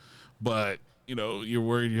 but you're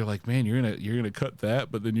worried. You're like, man, you're gonna cut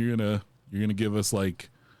that, but then you're gonna give us like,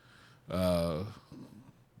 I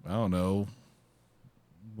don't know,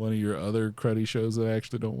 one of your other cruddy shows that I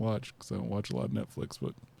actually don't watch because I don't watch a lot of Netflix.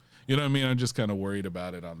 But you know what I mean? I'm just kind of worried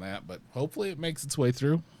about it on that. But hopefully it makes its way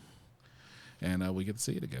through, and we get to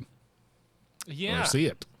see it again. Yeah, or see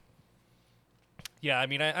it. Yeah, I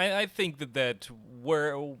mean, I think that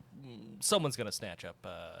where someone's gonna snatch up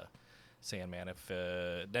Sandman if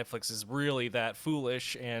Netflix is really that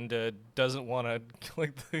foolish and doesn't want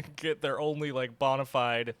to get their only bona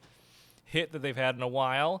fide hit that they've had in a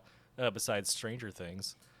while, besides Stranger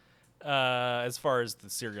Things, as far as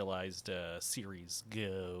the serialized series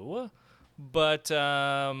go. But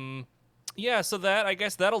yeah, so I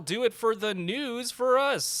guess that'll do it for the news for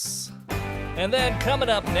us. And then coming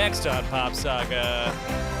up next on Pop Saga,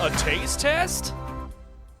 a taste test?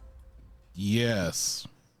 Yes.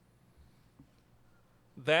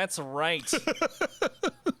 That's right.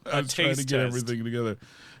 I was trying to get everything together.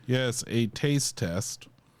 Yes, a taste test.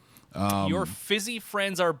 Your Fizzy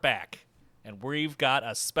Friends are back, and we've got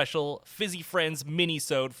a special Fizzy Friends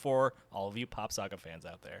mini-sode for all of you Pop Saga fans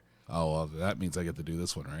out there. Oh, well, that means I get to do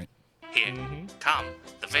this one, right? Here come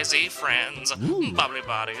the Fizzy Friends, bubbly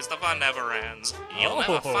bodies, the fun never ends. You'll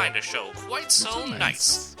never find a show quite so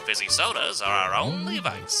nice. Fizzy sodas are our only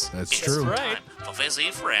vice. That's it's true. Time for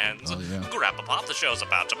Fizzy Friends. Oh, yeah. Grab a pop, the show's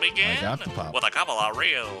about to begin. I got the pop. With a couple of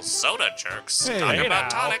real soda jerks. Hey. Talk Hey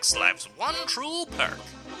about now. tonics, life's one true perk.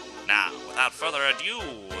 Now, without further ado,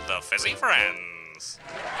 the Fizzy Friends.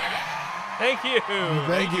 Thank you.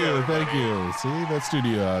 Thank you. See, that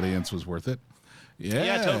studio audience was worth it.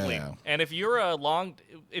 Yeah, totally. And if you're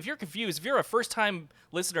confused, if you're a first-time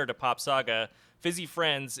listener to Pop Saga, Fizzy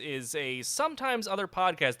Friends is a sometimes other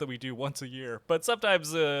podcast that we do once a year, but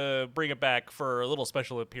sometimes bring it back for little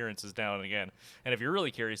special appearances now and again. And if you're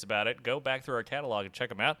really curious about it, go back through our catalog and check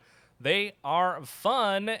them out. They are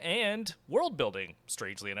fun and world-building,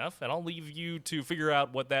 strangely enough, and I'll leave you to figure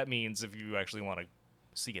out what that means if you actually want to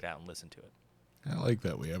seek it out and listen to it. I like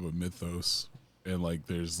that we have a mythos, and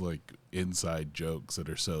there's inside jokes that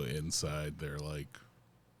are so inside they're would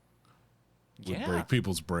break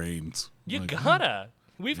people's brains. You gotta.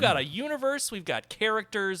 We've got a universe, we've got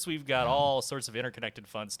characters, we've got all sorts of interconnected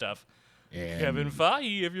fun stuff. And Kevin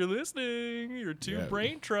Feige, if you're listening, your two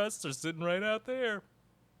brain trusts are sitting right out there.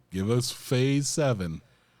 give us Phase 7.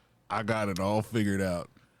 I got it all figured out.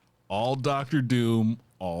 All Doctor Doom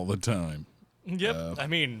all the time. Yep. I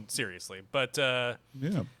mean, seriously. But Yeah.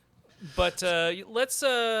 let's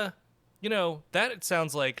that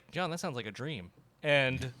sounds like, John, that sounds like a dream.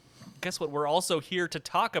 And guess what? We're also here to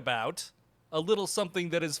talk about a little something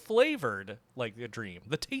that is flavored like a dream.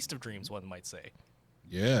 The taste of dreams, one might say.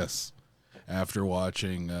 Yes. After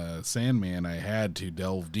watching Sandman, I had to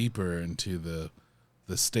delve deeper into the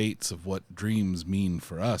states of what dreams mean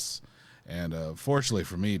for us. And fortunately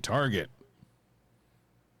for me, Target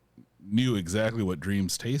knew exactly what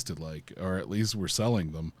dreams tasted like, or at least were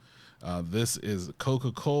selling them. This is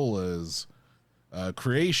Coca-Cola's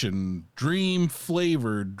creation, dream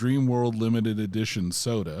flavored Dream World limited edition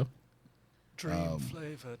soda. Dream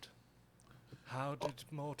flavored. How did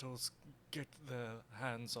mortals get their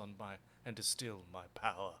hands on and distill my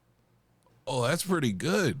power? Oh, that's pretty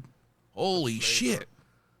good. Holy shit.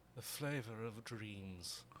 The flavor of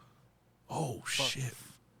dreams. Oh, shit.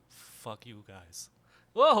 Fuck you guys.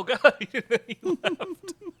 Whoa, God. He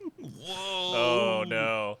left. Whoa. Oh,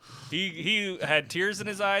 no. He had tears in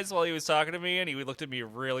his eyes while he was talking to me, and he looked at me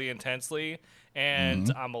really intensely.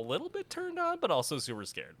 And I'm a little bit turned on, but also super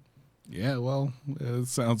scared. Yeah, well, it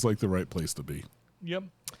sounds like the right place to be. Yep.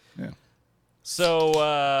 Yeah.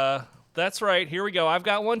 So, that's right. Here we go. I've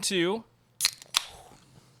got one, too.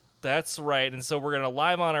 That's right. And so we're going to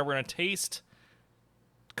live on it. We're going to taste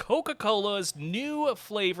Coca-Cola's new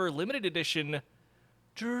flavor, limited edition,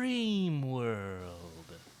 Dream World.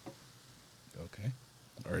 Okay.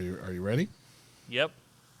 Are you ready? Yep.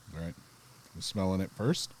 All right. I'm smelling it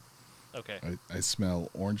first. Okay. I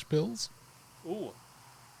smell orange pills. Ooh.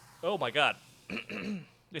 Oh, my God.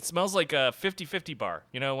 It smells like a 50-50 bar.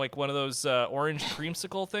 You know, like one of those orange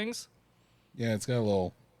creamsicle things. Yeah, it's got a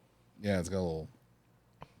little Little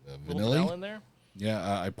vanilla vanilla in there?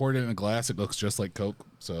 Yeah, I poured it in a glass. It looks just like Coke,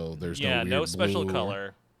 so there's no weird no special blue or-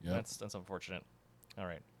 color. Yep. That's unfortunate. All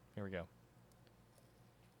right. Here we go.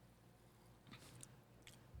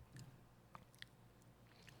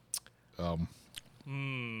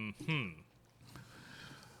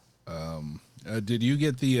 Did you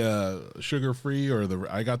get the sugar-free or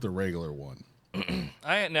I got the regular one?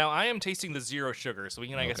 I am tasting the zero sugar, so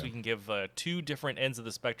I guess we can give two different ends of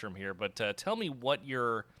the spectrum here. But tell me what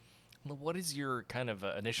is your kind of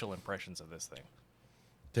initial impressions of this thing?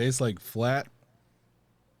 Tastes like flat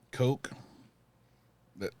Coke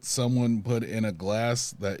that someone put in a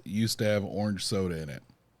glass that used to have orange soda in it.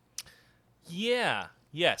 Yeah.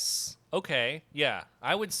 Yes. Okay. Yeah.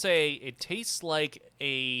 I would say it tastes like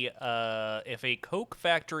if a Coke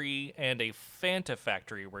factory and a Fanta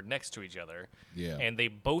factory were next to each other. Yeah. And they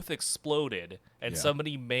both exploded, and Yeah.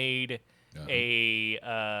 somebody made a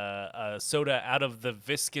soda out of the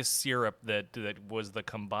viscous syrup that was the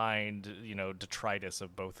combined, detritus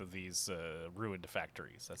of both of these ruined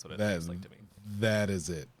factories. That's what it tastes like to me. That is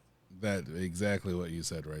it. That exactly what you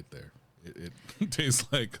said right there. It tastes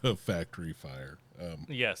like a factory fire.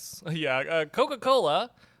 Yes. Yeah.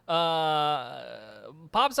 Coca-Cola,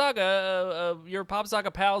 Pop Saga, your Pop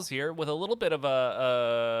Saga pals here with a little bit of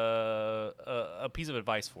a piece of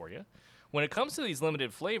advice for you. When it comes to these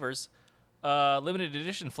limited flavors, limited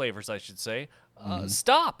edition flavors, I should say,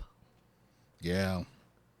 stop. Yeah.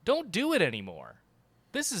 Don't do it anymore.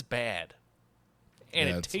 This is bad. And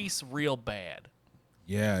Yeah, it tastes real bad.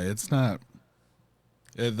 Yeah, it's not.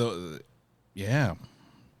 Yeah,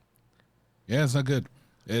 it's not good.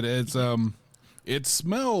 It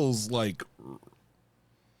smells like.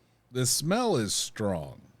 The smell is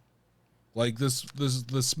strong. Like the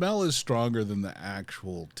smell is stronger than the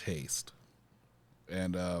actual taste.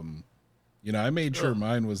 And I made sure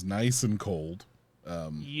mine was nice and cold.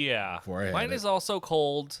 Yeah. Before I had Mine it. is also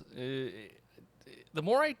cold. The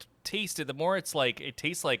more I taste it, the more it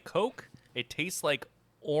tastes like Coke. It tastes like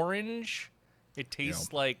orange. It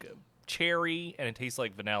tastes like cherry, and it tastes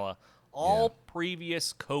like vanilla. All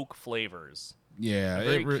previous Coke flavors. Yeah, I'm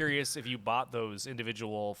very curious if you bought those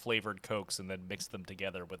individual flavored Cokes and then mixed them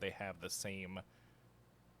together, would they have the same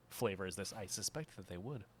flavor as this? I suspect that they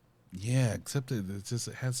would. Yeah, except it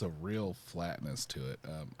has a real flatness to it.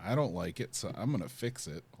 I don't like it, so I'm gonna fix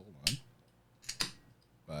it. Hold on.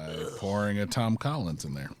 By pouring a Tom Collins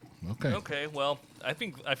in there. Okay. Okay, well, I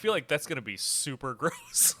feel like that's gonna be super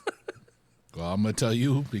gross. Well, I'm gonna tell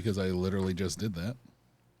you because I literally just did that.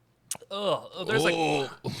 Ugh,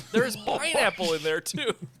 there's pineapple in there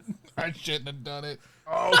too. I shouldn't have done it.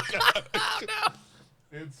 Oh god. Oh no.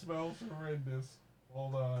 It smells horrendous.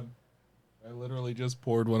 Hold on. I literally just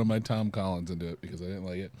poured one of my Tom Collins into it because I didn't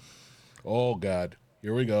like it. Oh god.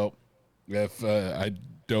 Here we go. If I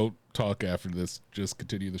don't talk after this, just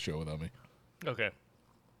continue the show without me. Okay.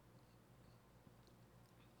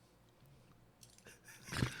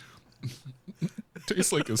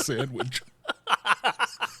 Tastes like a sandwich.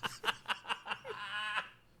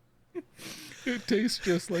 It tastes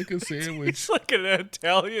just like a sandwich. It's like an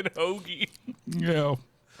Italian hoagie. Yeah.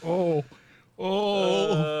 Oh.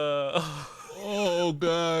 Oh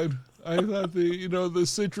god. I thought the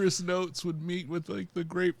citrus notes would meet with like the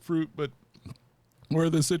grapefruit, but where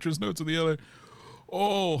are the citrus notes of the other?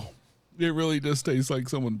 Oh, it really just tastes like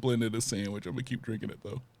someone blended a sandwich. I'm gonna keep drinking it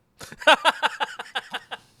though.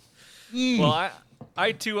 Well,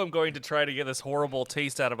 I too am going to try to get this horrible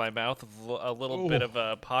taste out of my mouth with a little bit of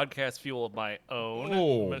a podcast fuel of my own.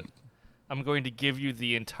 Oh. I'm going to give you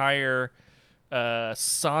the entire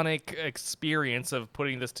sonic experience of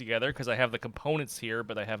putting this together because I have the components here,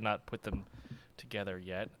 but I have not put them together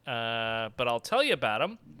yet. But I'll tell you about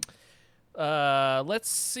them. Let's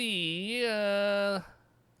see.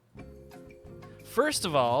 First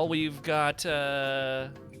of all, we've got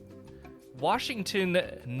Washington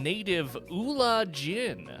native Ula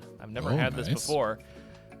Gin. I've never had this nice. before,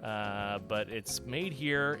 but it's made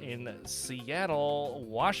here in Seattle,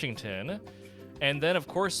 Washington. And then, of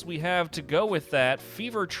course, we have to go with that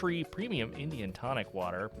Fever Tree Premium Indian Tonic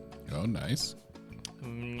Water. Oh, nice.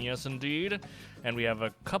 Yes, indeed. And we have a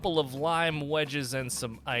couple of lime wedges and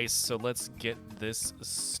some ice, so let's get this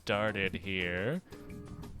started here.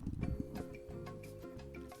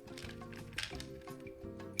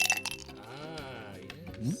 Ah,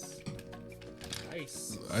 yes.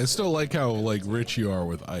 Nice. I still like how rich you are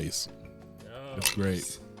with ice. Oh, It's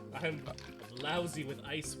great. I'm lousy with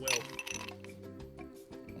ice, Will.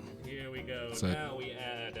 Here we go. So- Now we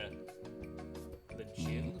add the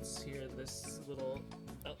gin. Let's hear this little.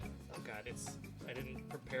 Oh God! I didn't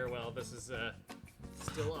prepare well. This is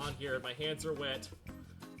still on here. My hands are wet.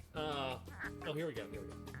 Oh, here we go.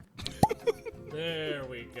 There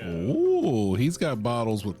we go. Ooh, he's got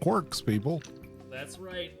bottles with quirks, people. That's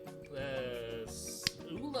right.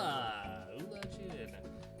 Ula gin,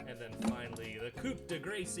 and then finally the Coupe de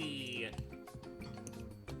Gracie.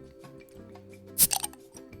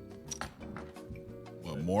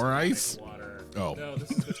 What, more ice? Water. Oh. No,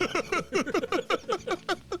 this is the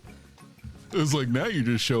It was like, now you're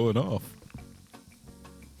just showing off.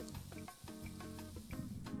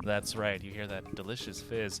 That's right. You hear that delicious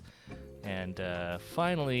fizz. And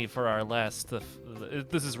finally, for our last,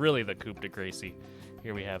 this is really the Coupe de Gracie.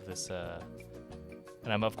 Here we have this,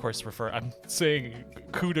 and I'm of course I'm saying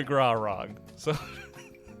coup de gras wrong. So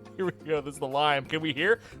here we go. This is the lime. Can we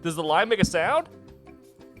hear? Does the lime make a sound?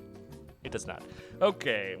 It does not.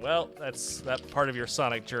 Okay. Well, that part of your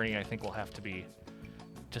sonic journey. I think will have to be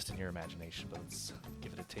just in your imagination. But let's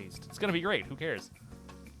give it a taste. It's gonna be great. Who cares?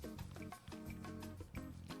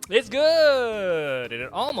 It's good, and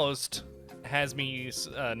it almost has me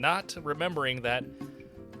not remembering that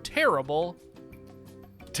terrible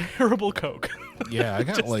Coke. Yeah, I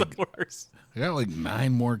got Just the worst. I got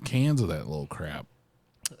 9 more cans of that little crap.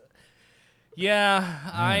 Yeah,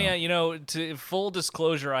 I to full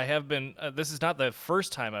disclosure, I have been. This is not the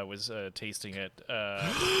first time I was tasting it.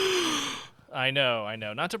 I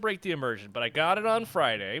know. Not to break the immersion, but I got it on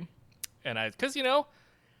Friday, and because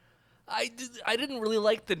I didn't really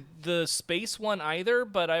like the space one either,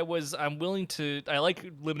 but I'm willing to. I like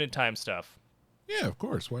limited time stuff, Yeah, of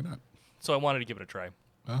course. Why not? so I wanted to give it a try.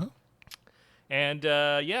 Uh-huh. And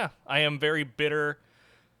I am very bitter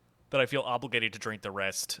that I feel obligated to drink the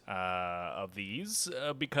rest of these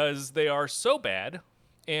because they are so bad,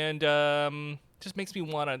 and just makes me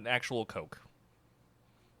want an actual Coke.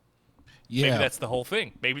 Yeah. Maybe that's the whole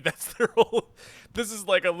thing. Maybe that's their whole. This is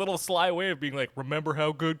like a little sly way of being like, remember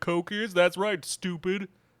how good Coke is? That's right, stupid.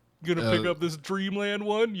 You gonna pick up this Dreamland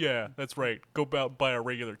one? Yeah, that's right. Go out and buy a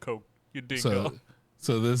regular Coke, you dingo.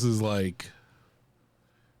 So this is like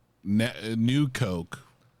new Coke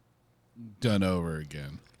done over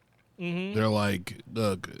again. Mm-hmm. They're like,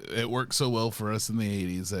 look, it worked so well for us in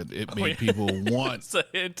the 80s that it made people want. It's a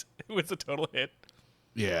hit. It was a total hit.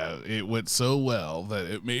 Yeah, it went so well that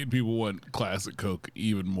it made people want classic Coke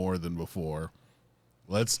even more than before.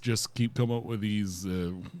 Let's just keep coming up with these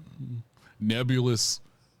nebulous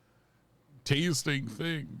tasting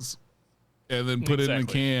things and then put it in a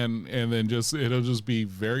can, and then it'll just be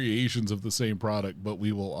variations of the same product, but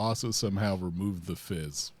we will also somehow remove the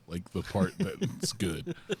fizz, like the part that's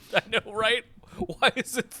good. I know, right? Why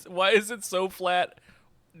is it so flat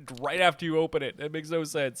right after you open it? That makes no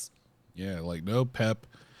sense. Yeah, like no pep.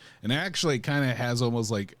 And actually kind of has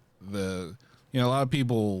almost like a lot of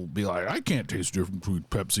people be like, I can't taste the difference between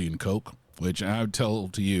Pepsi and Coke, which I would tell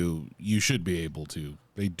to you, you should be able to.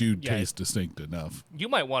 They do taste distinct enough. You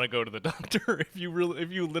might want to go to the doctor if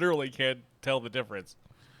you literally can't tell the difference.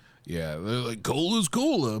 Yeah, they're like, cola's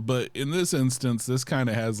cola, but in this instance, this kind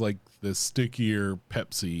of has like this stickier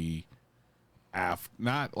Pepsi,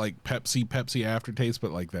 not like Pepsi aftertaste,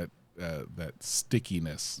 but like that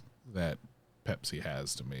stickiness that Pepsi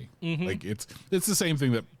has to me. Mm-hmm. Like it's the same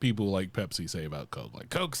thing that people like Pepsi say about Coke. Like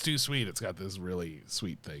Coke's too sweet; it's got this really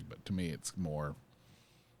sweet thing. But to me, it's more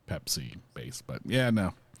Pepsi based. But yeah,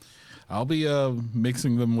 no, I'll be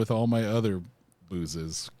mixing them with all my other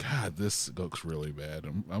boozes. God, this looks really bad.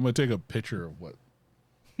 I'm gonna take a picture of what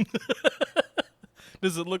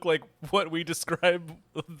Does it look like what we describe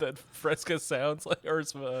that Fresca sounds like or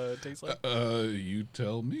tastes like? You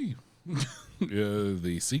tell me.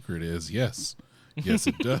 The secret is yes. Yes,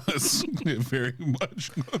 it does. It very much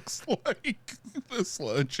looks like the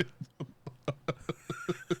sludge.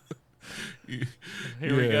 Here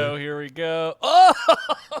we go. Here we go. Oh,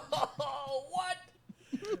 what?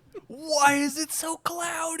 Why is it so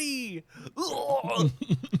cloudy?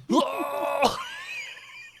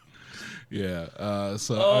 Yeah.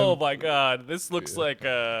 So. Oh my God! This looks like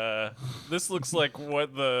what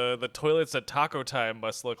the toilets at Taco Time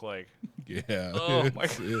must look like. Yeah. Oh my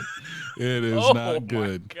it is Oh not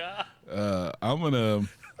good. my God! I'm gonna.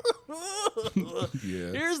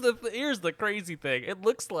 Yeah. Here's the crazy thing. It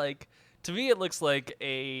looks like, to me, it looks like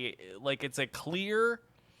it's a clear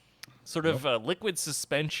sort of liquid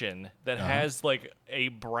suspension that has like a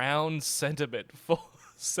brown sediment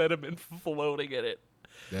floating in it.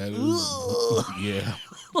 That is. Yeah.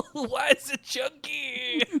 Why is it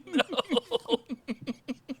chunky? No.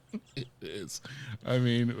 It is. I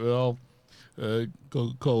mean, well,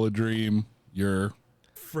 Coca-Cola Dream. You're.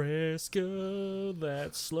 Fresca,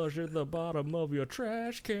 that slush at the bottom of your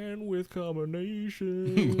trash can with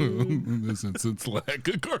carbonation. In this instance, lack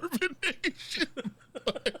of carbonation.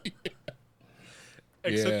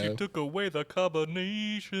 Except Yeah. you took away the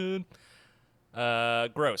carbonation.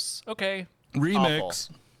 Gross. Okay. Remix.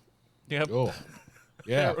 Awful. Yep. Oh.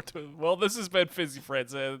 Yeah. Well, this has been Fizzy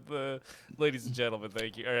Friends. Ladies and gentlemen,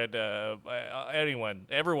 thank you. And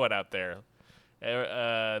everyone out there,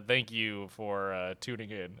 thank you for tuning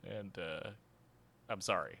in. And I'm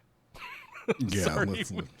sorry. Yeah. Sorry.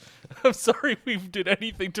 I'm sorry we did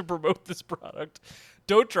anything to promote this product.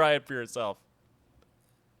 Don't try it for yourself.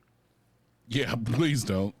 Yeah, please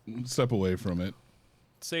don't. Step away from it.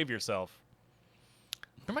 Save yourself.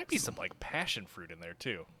 There might be some like passion fruit in there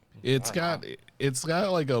too. It's got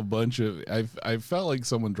like a bunch of I felt like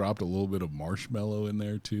someone dropped a little bit of marshmallow in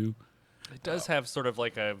there too. It does have sort of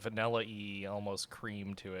like a vanilla-y almost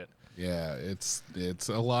cream to it. Yeah, it's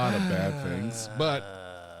a lot of bad things, but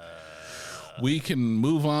we can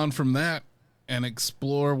move on from that and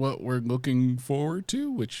explore what we're looking forward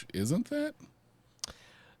to, which isn't that?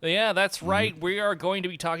 Yeah, that's right. We are going to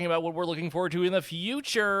be talking about what we're looking forward to in the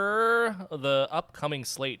future. The upcoming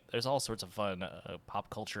slate. There's all sorts of fun pop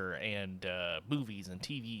culture and movies and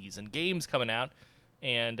TVs and games coming out.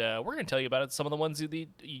 And we're going to tell you about it, some of the ones that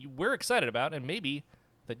we're excited about and maybe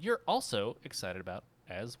that you're also excited about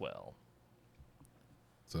as well.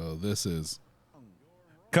 So this is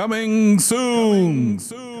coming soon.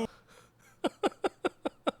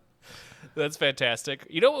 That's fantastic.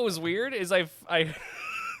 You know what was weird is I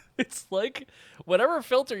it's like whatever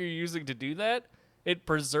filter you're using to do that, it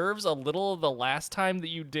preserves a little of the last time that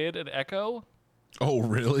you did an echo. Oh,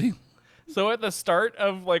 really? So at the start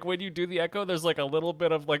of like when you do the echo, there's like a little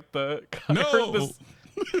bit of like the No.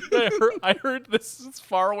 I heard this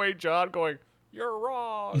faraway John going, "You're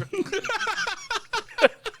wrong."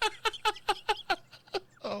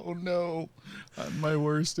 Oh no. I'm my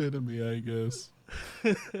worst enemy, I guess.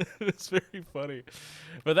 It's very funny.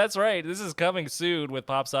 But that's right. This is coming soon with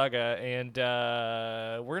Pop Saga, and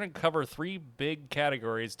we're going to cover 3 big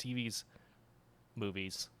categories: TVs,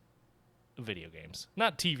 movies, video games.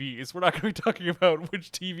 Not TVs. We're not going to be talking about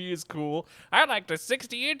which TV is cool. I like the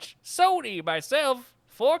 60-inch Sony myself,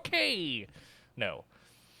 4K. No.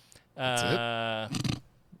 That's it?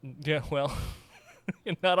 Yeah, well...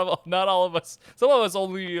 not all of us. Some of us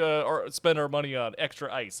only spend our money on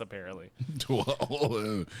extra ice, apparently.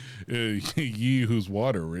 Well, ye who's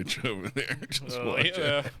water rich over there. Just watch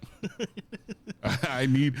Yeah. I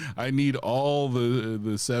need all the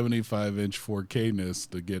 75-inch 4K-ness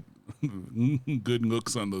to get good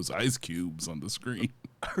looks on those ice cubes on the screen.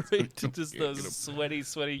 Right, just those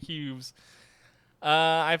sweaty cubes.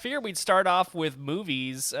 I figured we'd start off with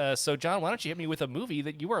movies. So, John, why don't you hit me with a movie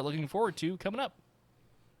that you are looking forward to coming up?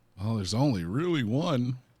 Well, there's only really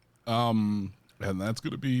one, and that's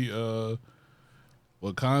going to be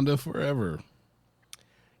Wakanda Forever.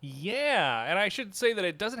 Yeah, and I should say that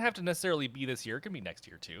it doesn't have to necessarily be this year. It can be next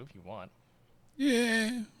year, too, if you want.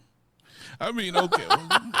 Yeah. I mean, okay.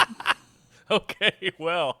 Okay,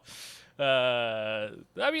 well, I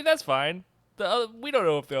mean, that's fine. We don't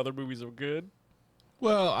know if the other movies are good.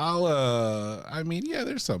 Well, I mean, yeah,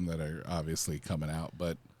 there's some that are obviously coming out,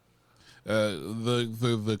 but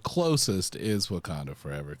the closest is Wakanda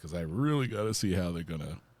Forever, because I really got to see how they're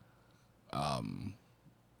gonna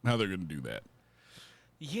do that.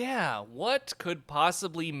 Yeah, what could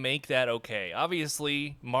possibly make that okay?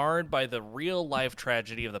 Obviously, marred by the real-life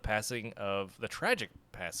tragedy of the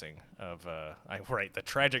passing of the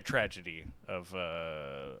tragic tragedy of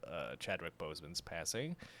Chadwick Boseman's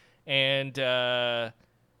passing, and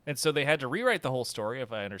so they had to rewrite the whole story,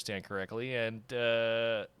 if I understand correctly. And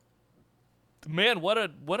man, what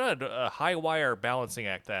a high wire balancing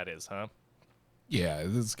act that is, huh? Yeah,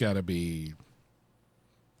 it's got to be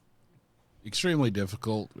extremely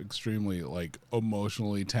difficult, extremely like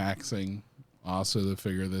emotionally taxing, also to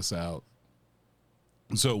figure this out.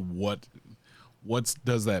 So what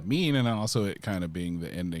does that mean? And also it kind of being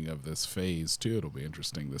the ending of this phase too. It'll be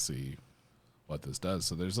interesting to see what this does.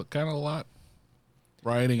 So there's kind of a lot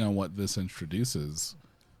riding on what this introduces.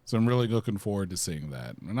 So I'm really looking forward to seeing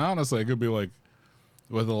that. And honestly, I could be like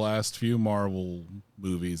with the last few Marvel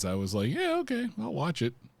movies, I was like, yeah, okay, I'll watch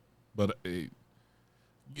it. But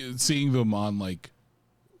seeing them on like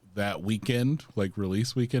that weekend, like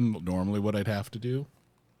release weekend, normally what I'd have to do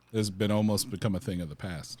has been almost become a thing of the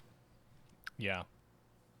past. Yeah.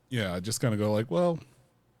 Yeah, I just kind of go like, well,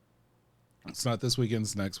 it's not this weekend,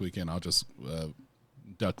 it's next weekend. I'll just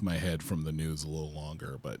duck my head from the news a little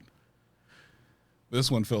longer. But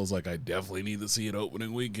this one feels like I definitely need to see it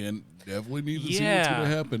opening weekend. Definitely need to see what's going to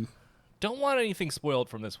happen. Don't want anything spoiled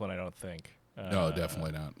from this one, I don't think. No,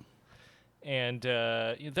 definitely not. And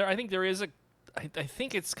I think there is I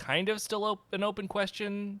think it's kind of still an open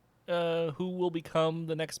question who will become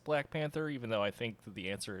the next Black Panther, even though I think that the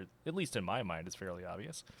answer, at least in my mind, is fairly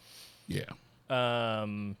obvious. Yeah.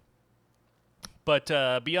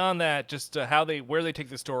 But beyond that, just where they take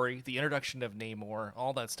the story, the introduction of Namor,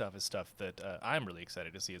 all that stuff is stuff that I'm really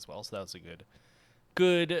excited to see as well. So that was a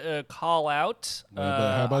good call out.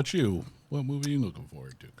 How about you? What movie are you looking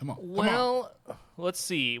forward to? Come on. Well, let's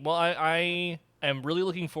see. Well, I am really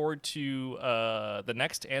looking forward to the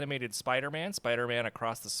next animated Spider-Man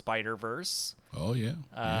Across the Spider-Verse. Oh yeah.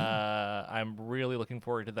 I'm really looking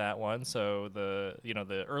forward to that one. So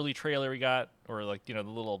the early trailer we got, or like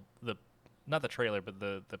not the trailer, but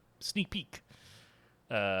the sneak peek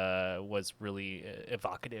was really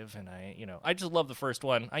evocative, and I just love the first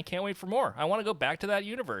one. I can't wait for more. I want to go back to that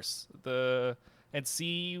universe and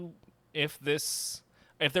see if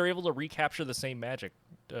they're able to recapture the same magic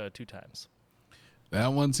 2 times.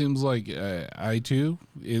 That one seems like I2.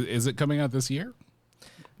 Is it coming out this year?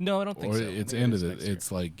 No, I don't think or so. It's ended.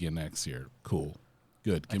 It's like next year. Cool,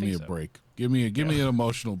 good. Give me a so. break. Give me an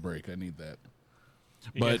emotional break. I need that.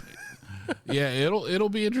 But yeah, it'll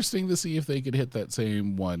be interesting to see if they could hit that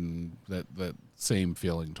same one, that same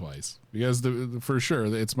feeling twice. Because for sure,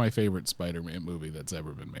 it's my favorite Spider-Man movie that's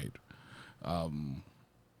ever been made.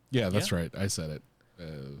 Yeah, that's right. I said it.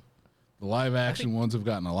 The live action ones have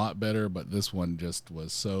gotten a lot better, but this one just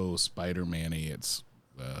was so Spider-Man-y. It's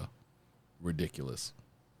ridiculous.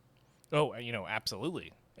 Oh,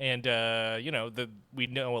 absolutely. And, we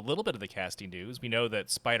know a little bit of the casting news. We know that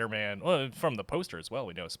Spider-Man, from the poster as well,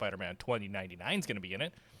 we know Spider-Man 2099 is going to be in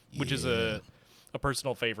it, which is a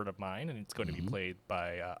personal favorite of mine, and it's going to be played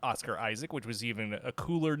by Oscar Isaac, which was even a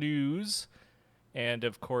cooler news. And,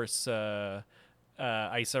 of course, Issa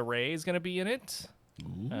Rae is going to be in it.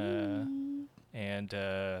 And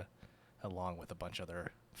along with a bunch of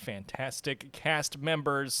other fantastic cast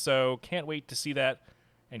members. So can't wait to see that,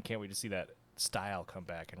 and can't wait to see that style come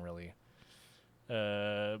back and really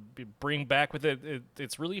bring back with it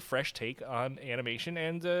its really fresh take on animation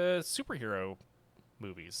and superhero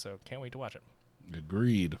movies. So can't wait to watch it.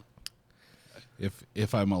 Agreed.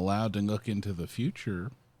 If I'm allowed to look into the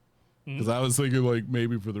future, because I was thinking like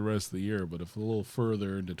maybe for the rest of the year, but if a little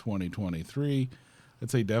further into 2023, I'd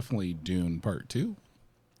say definitely Dune Part 2.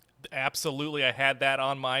 Absolutely, I had that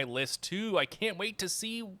on my list too. I can't wait to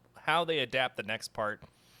see how they adapt the next part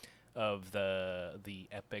of the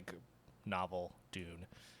epic novel Dune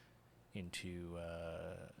into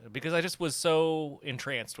because I just was so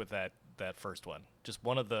entranced with that first one. Just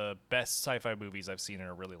one of the best sci-fi movies I've seen in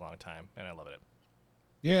a really long time, and I love it.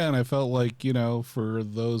 Yeah, and I felt like, for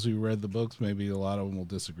those who read the books, maybe a lot of them will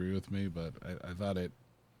disagree with me, but I thought it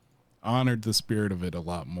honored the spirit of it a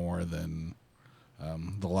lot more than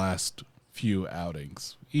the last few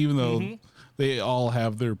outings, even though they all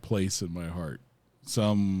have their place in my heart.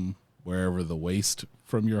 Some wherever the waste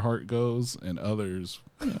from your heart goes, and others,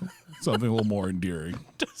 something a little more endearing.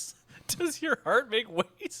 Does your heart make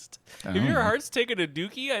waste? If your heart's taking a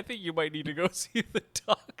dookie, I think you might need to go see the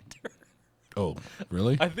doctor. Oh,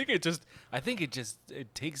 really? I think it just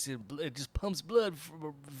pumps blood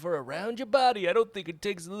for around your body. I don't think it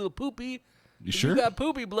takes a little poopy. You sure? You got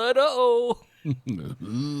poopy blood. I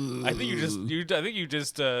think you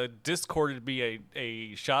just discorded me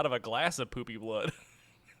a shot of a glass of poopy blood.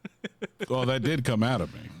 Well, that did come out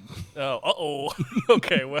of me. Oh,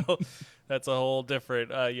 okay. Well, That's a whole different.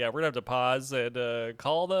 Yeah, we're gonna have to pause and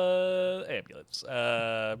call the ambulance,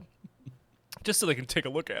 just so they can take a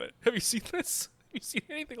look at it. Have you seen this? Have you seen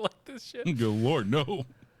anything like this shit? Good Lord, no.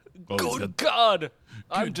 Oh, Good God!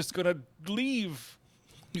 I'm just gonna leave.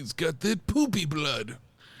 he's got that poopy blood.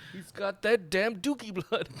 He's got that damn dookie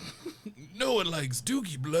blood. No one likes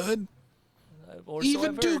dookie blood. Or so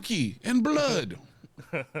Even I've heard. dookie and blood.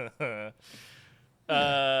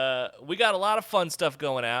 We got a lot of fun stuff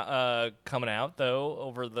coming out though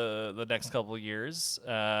over the next couple of years.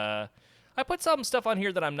 I put some stuff on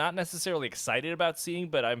here that I'm not necessarily excited about seeing,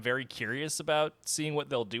 but I'm very curious about seeing what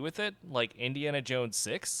they'll do with it, like Indiana Jones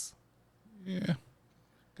 6. Yeah.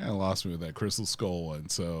 Kind of lost me with that Crystal Skull one,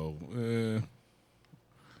 so...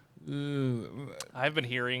 I've been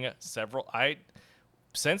hearing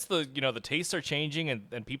since the tastes are changing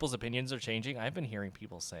and people's opinions are changing, I've been hearing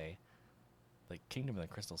people say like Kingdom of the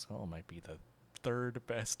Crystal Skull might be the third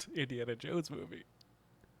best Indiana Jones movie.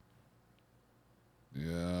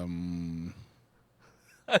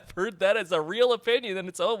 I've heard that as a real opinion, and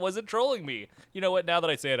it wasn't trolling me. You know what? Now that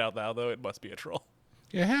I say it out loud, though, it must be a troll.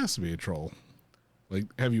 it has to be a troll. Like,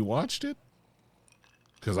 have you watched it?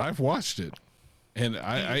 Because I've watched it. And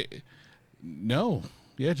no.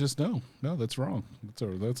 Yeah, just no. No, that's wrong.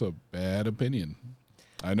 That's a bad opinion.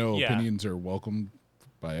 I know Yeah. opinions are welcomed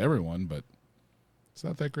by everyone, but it's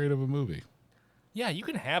not that great of a movie. Yeah, you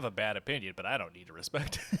can have a bad opinion, but I don't need to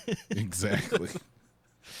respect it. Exactly.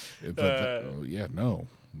 Yeah, no.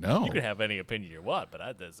 You can have any opinion you want, but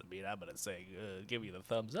that doesn't mean I'm going to say give you the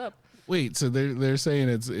thumbs up. Wait, so they're saying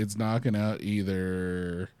it's knocking out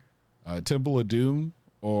either Temple of Doom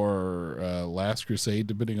or Last Crusade,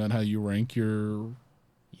 depending on how you rank your.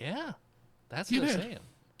 Yeah, that's what they're saying.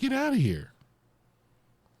 Get out of here!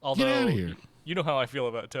 Although, Get out of here! you know how I feel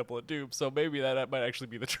about Temple of Doom, so maybe that might actually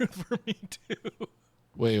be the truth for me too.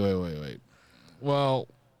 Wait. Well,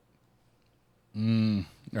 all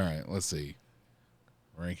right. Let's see.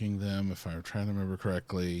 Ranking them, if I'm trying to remember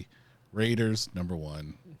correctly, Raiders number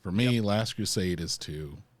 1 for me. Yep. Last Crusade is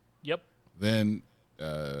 2. Yep. Then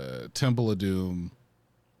Temple of Doom,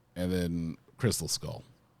 and then Crystal Skull.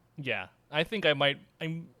 Yeah, I think I might.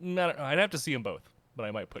 I'm not. I'd have to see them both, but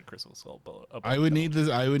I might put Crystal Skull up. I would need this.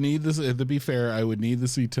 To be fair, I would need to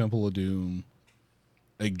see Temple of Doom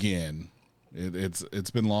again.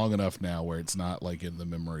 It's been long enough now where it's not like in the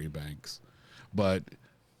memory banks, but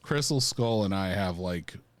Crystal Skull and I have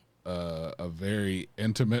like a very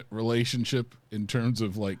intimate relationship in terms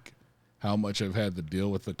of like how much I've had to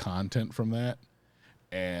deal with the content from that,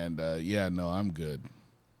 and I'm good.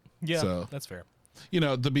 Yeah, So- that's fair.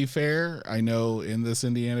 To be fair, I know in this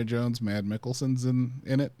Indiana Jones, Mad Mikkelsen's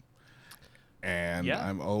in it, and Yeah.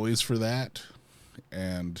 I'm always for that.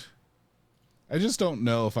 And I just don't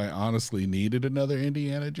know if I honestly needed another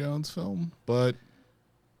Indiana Jones film, but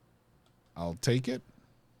I'll take it.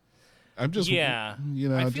 I'm just I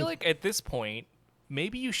feel like at this point,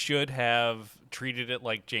 maybe you should have treated it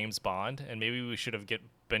like James Bond, and maybe we should have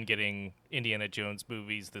been getting Indiana Jones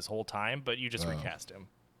movies this whole time, but you just recast him.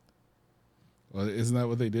 Well, isn't that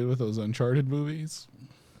what they did with those Uncharted movies?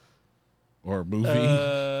 Or movie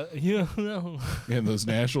No. and those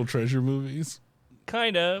National Treasure movies?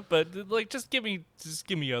 Kinda, but like, just give me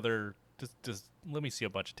other. Just let me see a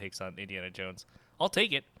bunch of takes on Indiana Jones. I'll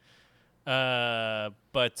take it.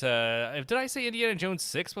 But did I say Indiana Jones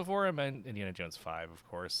 6 before? I meant Indiana Jones 5, of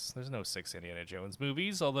course. There's no 6 Indiana Jones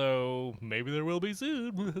movies, although maybe there will be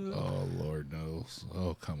soon. Oh, Lord knows.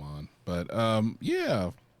 Oh, come on. But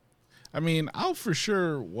yeah. I mean, I'll for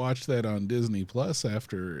sure watch that on Disney Plus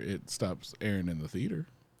after it stops airing in the theater.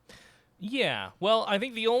 Yeah, well, I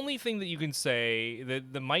think the only thing that you can say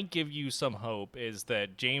that might give you some hope is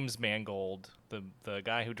that James Mangold, the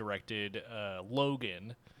guy who directed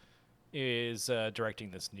Logan, is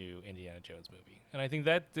directing this new Indiana Jones movie. And I think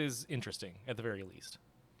that is interesting, at the very least.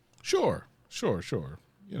 Sure.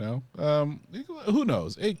 Who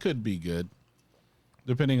knows? It could be good.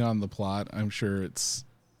 Depending on the plot, I'm sure it's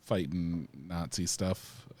fighting Nazi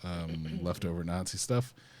stuff, leftover Nazi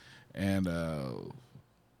stuff. And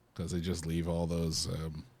because they just leave all those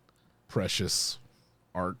precious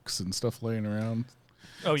arcs and stuff laying around.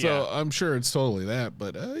 Oh, yeah. So I'm sure it's totally that.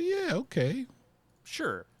 But yeah, okay.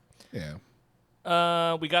 Sure.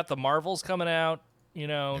 Yeah. We got the Marvels coming out.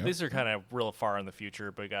 Yep. These are kind of real far in the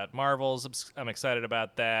future, but we got Marvels. I'm excited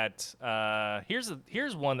about that.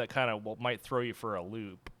 Here's one that kind of might throw you for a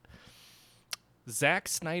loop. Zack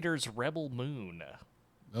Snyder's Rebel Moon.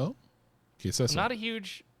 Oh, I'm not a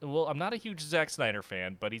huge Zack Snyder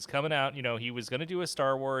fan, but he's coming out. He was going to do a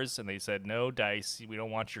Star Wars, and they said, no, DICE, we don't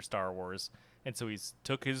want your Star Wars. and so he's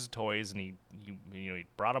took his toys and he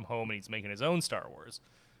brought them home and he's making his own Star Wars.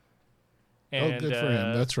 And, oh, good for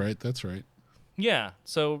him. That's right. That's right. Yeah,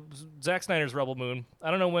 so Zack Snyder's Rebel Moon. I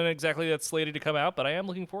don't know when exactly that's slated to come out, but I am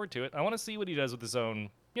looking forward to it. I want to see what he does with his own.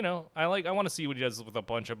 I want to see what he does with a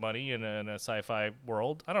bunch of money in a sci-fi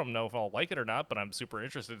world. I don't know if I'll like it or not, but I'm super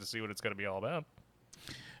interested to see what it's going to be all about.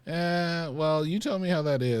 Well, you tell me how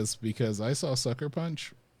that is, because I saw Sucker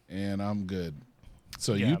Punch and I'm good.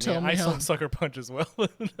 So Yeah, you tell me I how. saw Sucker Punch as well.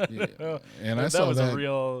 Yeah, and I that saw was that. a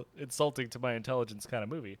real insulting to my intelligence kind of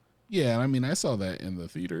movie. Yeah, I mean, I saw that in the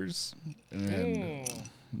theaters, and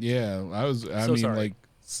yeah, I So mean, sorry. like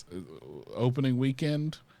opening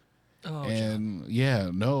weekend, Oh, and yeah,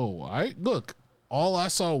 no, look. All I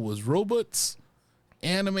saw was robots,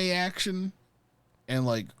 anime action, and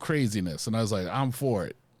like craziness, and I was like, I'm for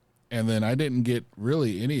it. And then I didn't get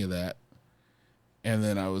really any of that, and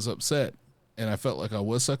then I was upset, and I felt like I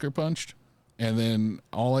was sucker punched. And then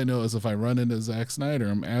all I know is if I run into Zack Snyder,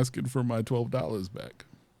 I'm asking for my $12 back.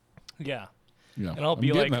 yeah. Yeah, And I'll I'm be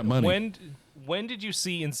getting like, that money. when did you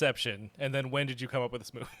see Inception, and then when did you come up with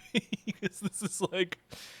this movie? Because this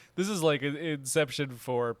is like an Inception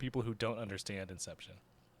for people who don't understand Inception.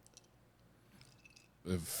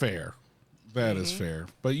 Fair. That is fair.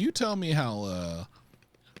 But you tell me how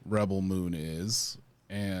Rebel Moon is,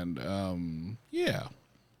 and yeah,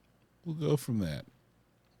 we'll go from that.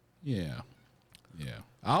 Yeah. Yeah.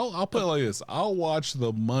 I'll put it like this. I'll watch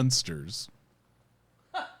The Munsters.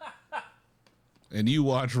 And you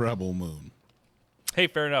watch Rebel Moon. Hey,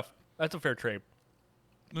 fair enough. That's a fair trade.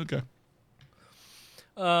 Okay.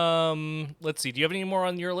 Let's see. Do you have any more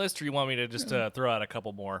on your list, or you want me to just throw out a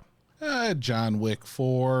couple more? John Wick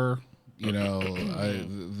 4.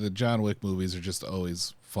 The John Wick movies are just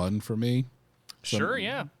always fun for me. So Sure, I'm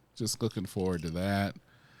yeah. Just looking forward to that.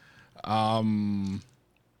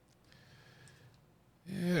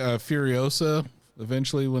 Furiosa,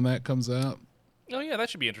 eventually when that comes out. Oh, yeah, that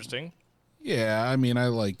should be interesting. Yeah, I mean, I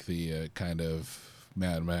like the kind of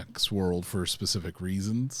Mad Max world for specific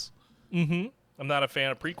reasons. I'm not a fan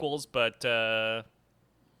of prequels, but, I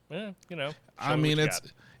mean,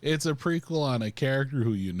 it's a prequel on a character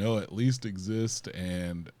who at least exists,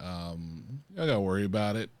 and I gotta worry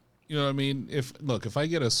about it. You know what I mean? If I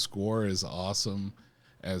get a score as awesome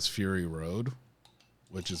as Fury Road,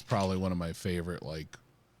 which is probably one of my favorite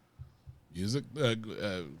music,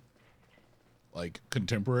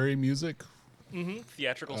 contemporary music.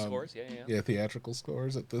 Theatrical scores, yeah. Yeah, theatrical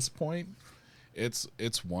scores at this point. It's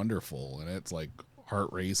wonderful, and it's like heart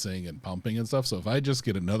racing and pumping and stuff. So if I just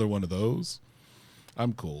get another one of those,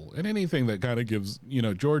 I'm cool. And anything that kind of gives,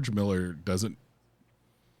 George Miller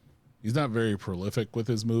he's not very prolific with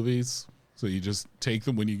his movies. So you just take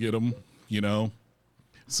them when you get them,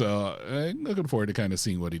 So I'm looking forward to kind of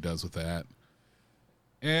seeing what he does with that.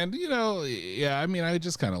 And, yeah, I mean, I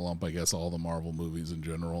just kind of lump, I guess, all the Marvel movies in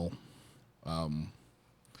general.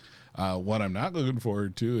 What I'm not looking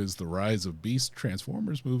forward to is the Rise of Beast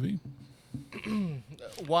Transformers movie.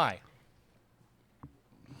 Why?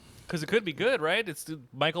 Because it could be good, right?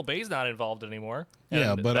 Michael Bay's not involved anymore.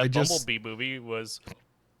 Yeah, And but that I just- Bumblebee movie was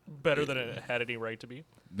better than it had any right to be.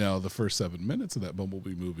 No, the first 7 minutes of that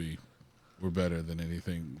Bumblebee movie were better than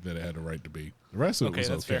anything that it had a right to be. The rest of it Okay, was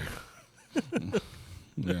that's okay. fair.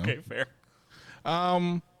 Yeah. Okay, fair.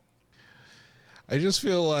 I just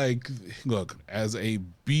feel like, look, as a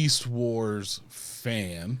Beast Wars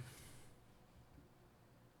fan,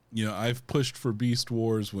 I've pushed for Beast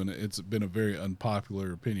Wars when it's been a very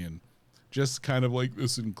unpopular opinion. Just kind of like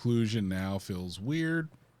this inclusion now feels weird.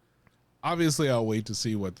 Obviously, I'll wait to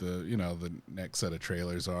see what the next set of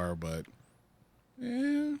trailers are, but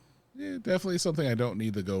yeah, definitely something I don't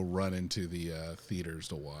need to go run into the theaters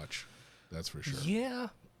to watch. That's for sure. Yeah.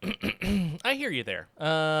 I hear you there.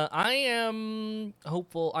 I am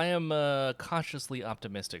hopeful. I am cautiously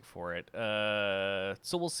optimistic for it.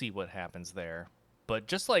 So we'll see what happens there. But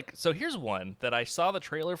so here's one that I saw the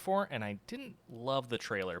trailer for, and I didn't love the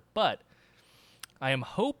trailer, but I am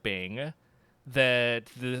hoping that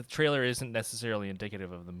the trailer isn't necessarily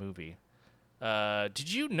indicative of the movie. Did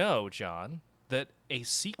you know, John, that a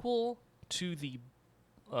sequel to the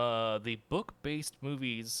book-based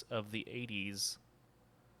movies of the 80s,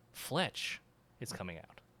 Fletch, is coming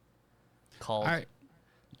out? Called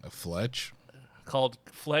Fletch? Called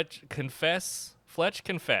Fletch Confess, or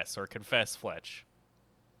Confess Fletch.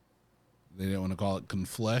 They didn't want to call it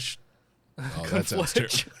Conflesh. Oh, that sounds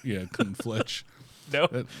Confletch. terrible. Yeah, Confletch. No,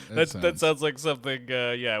 That that sounds like something.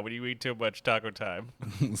 When you eat too much taco time.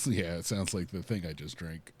 Yeah, it sounds like the thing I just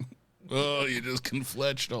drank. Oh, you just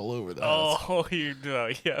confletched all over the house. Oh, you know,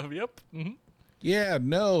 yeah, yep. Yeah,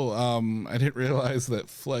 no, I didn't realize that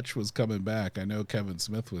Fletch was coming back. I know Kevin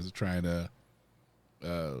Smith was trying to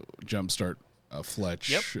jumpstart a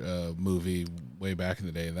Fletch movie way back in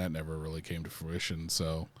the day, and that never really came to fruition.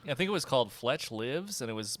 So I think it was called Fletch Lives, and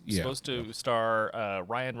it was supposed to star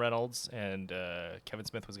Ryan Reynolds, and Kevin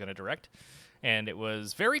Smith was going to direct. And it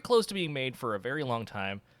was very close to being made for a very long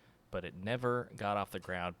time, but it never got off the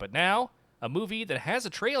ground. But now, a movie that has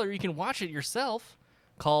a trailer, you can watch it yourself,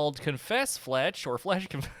 called Confess Fletch, or Fletch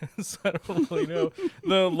Confess. I don't really know.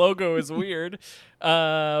 The logo is weird.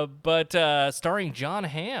 But starring John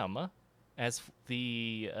Hamm as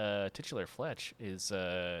the titular Fletch is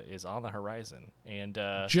on the horizon. And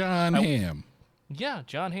John Hamm. Yeah,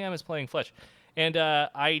 John Hamm is playing Fletch. And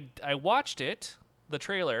I watched it, the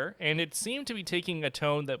trailer, and it seemed to be taking a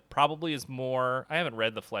tone that probably is more... I haven't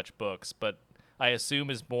read the Fletch books, but I assume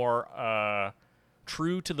is more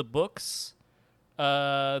true to the books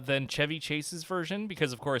than Chevy Chase's version,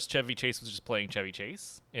 because of course Chevy Chase was just playing Chevy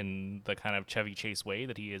Chase in the kind of Chevy Chase way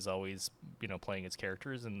that he is always, playing his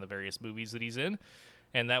characters in the various movies that he's in,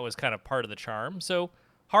 and that was kind of part of the charm. So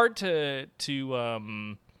hard to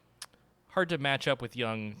match up with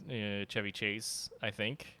young Chevy Chase, I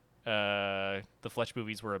think. The Fletch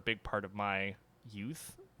movies were a big part of my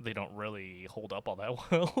youth. They don't really hold up all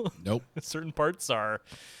that well. Nope. Certain parts are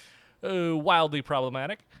wildly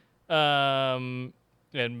problematic. And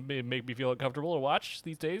it make me feel uncomfortable to watch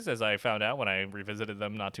these days, as I found out when I revisited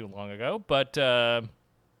them not too long ago. But I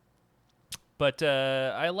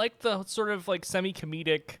like the sort of like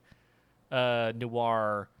semi-comedic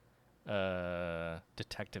noir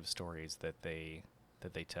detective stories that they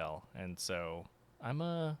tell, and so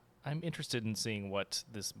I'm interested in seeing what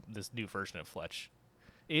this new version of Fletch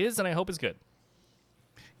is, and I hope it's good.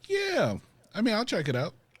 Yeah, I mean, I'll check it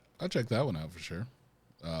out. I'll check that one out for sure.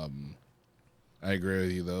 I agree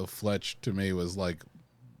with you though. Fletch to me was like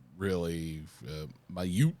really my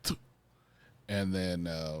youth, and then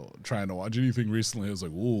trying to watch anything recently, I was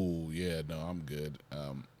like, "Ooh, yeah, no, I'm good."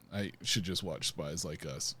 I should just watch Spies Like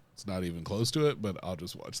Us. It's not even close to it, but I'll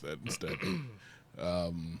just watch that instead.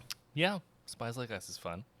 Yeah, Spies Like Us is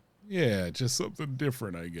fun. Yeah, just something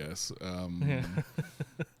different, I guess. Yeah,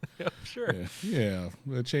 sure. Yeah,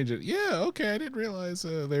 change it. Yeah, okay. I didn't realize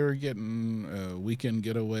they were getting Weekend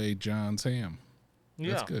Getaway John's Ham.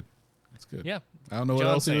 Yeah. That's good. That's good. Yeah. I don't know what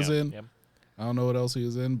John else he was Sam. in. Yep. I don't know what else he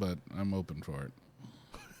was in, but I'm open for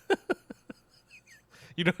it.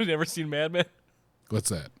 You know, never seen Mad Men? What's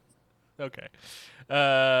that? Okay.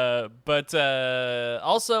 But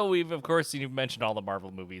also, you've mentioned all the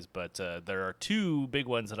Marvel movies, but there are two big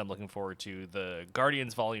ones that I'm looking forward to. The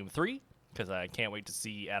Guardians Volume 3, because I can't wait to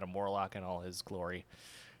see Adam Warlock in all his glory.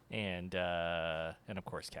 And of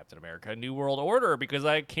course, Captain America New World Order, because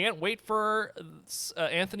I can't wait for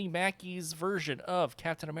Anthony Mackie's version of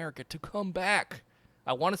Captain America to come back.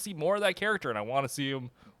 I want to see more of that character, and I want to see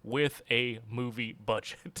him with a movie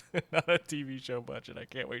budget, not a TV show budget. I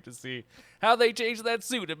can't wait to see how they change that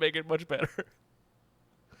suit and make it much better.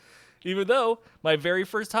 Even though my very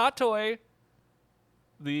first hot toy,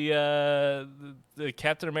 the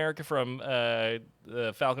Captain America from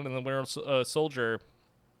Falcon and the Winter Soldier,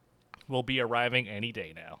 will be arriving any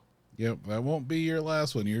day now. Yep, that won't be your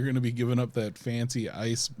last one. You're going to be giving up that fancy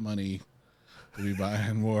ice money to be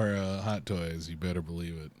buying more hot toys. You better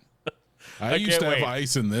believe it. I used to have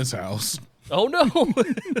ice in this house. Oh no!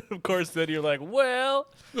 Of course, then you're like, well,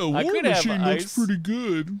 The I War could have Machine looks ice, pretty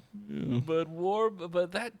good. Yeah.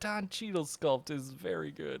 but that Don Cheadle sculpt is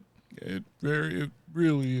very good. It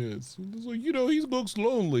really is. It's like, he looks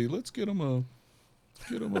lonely. Let's get him a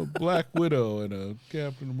Black Widow and a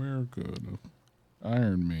Captain America and a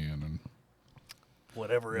Iron Man and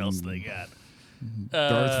Whatever else they got.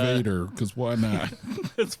 Darth Vader, because why not?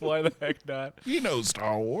 That's why the heck not. He knows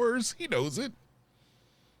Star Wars. He knows it.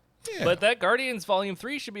 Yeah. But that Guardians Volume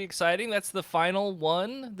 3 should be exciting. That's the final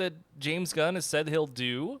one that James Gunn has said he'll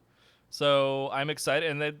do. So I'm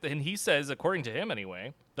excited. And he says, according to him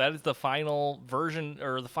anyway, that is the final version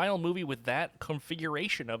or the final movie with that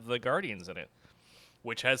configuration of the Guardians in it,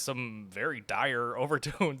 which has some very dire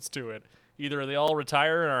overtones to it. Either they all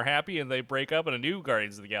retire and are happy and they break up and a new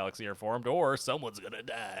Guardians of the Galaxy are formed, or someone's going to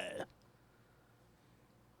die.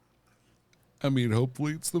 I mean,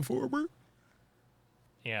 hopefully it's the former.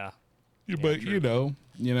 Yeah. But, true.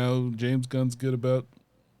 James Gunn's good about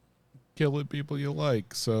killing people you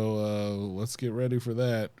like. So let's get ready for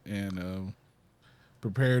that and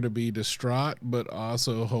prepare to be distraught, but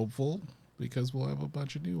also hopeful, because we'll have a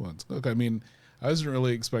bunch of new ones. Look, I mean, I wasn't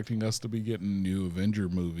really expecting us to be getting new Avenger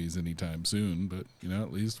movies anytime soon, but,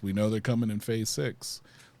 at least we know they're coming in Phase 6.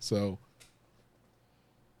 So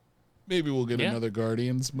Maybe we'll get Yeah. another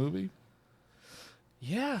Guardians movie.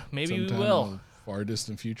 Yeah, maybe we sometime will. in the far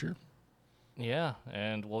distant future. Yeah,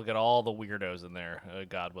 and we'll get all the weirdos in there,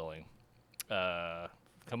 God willing.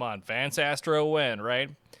 Come on, Vance Astro win, right?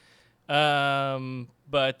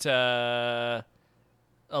 But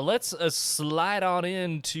let's slide on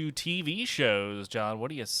into TV shows, John. What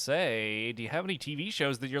do you say? Do you have any TV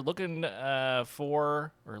shows that you're looking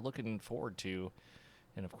for or looking forward to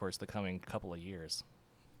in, of course, the coming couple of years?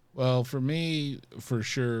 Well, for me, for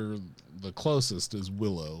sure, the closest is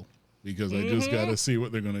Willow, because I just got to see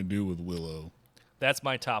what they're going to do with Willow. That's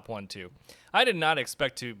my top one, too. I did not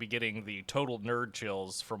expect to be getting the total nerd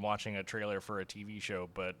chills from watching a trailer for a TV show,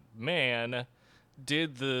 but man,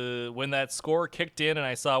 when that score kicked in and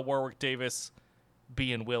I saw Warwick Davis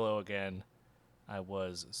be in Willow again, I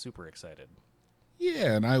was super excited.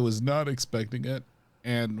 Yeah, and I was not expecting it.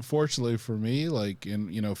 And fortunately for me, like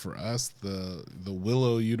for us, the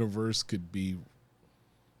Willow universe could be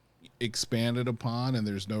expanded upon, and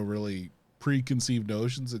there's no really preconceived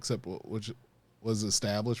notions except which was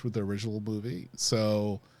established with the original movie.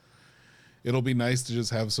 So it'll be nice to just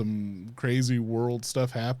have some crazy world stuff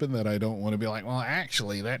happen that I don't want to be like, well,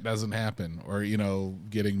 actually, that doesn't happen, or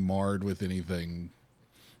getting marred with anything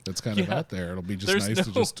that's kind of out there. It'll be just nice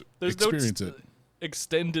to just experience it.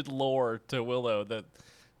 Extended lore to Willow that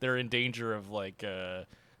they're in danger of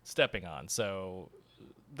stepping on. So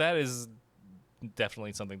that is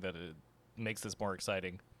definitely something that makes this more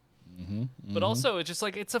exciting. But also, it's just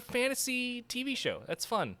it's a fantasy TV show. That's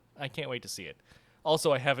fun. I can't wait to see it.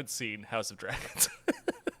 Also, I haven't seen House of Dragons.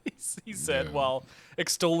 He said while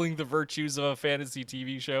extolling the virtues of a fantasy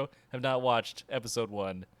TV show, have not watched episode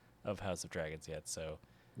 1 of House of Dragons yet. So,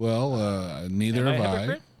 well, neither have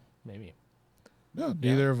I. Maybe. No,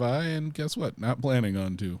 neither have I, and guess what? Not planning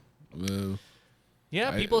on to.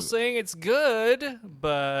 People saying it's good,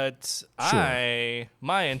 but Sure.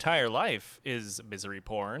 my entire life is misery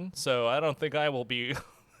porn, so I don't think I will be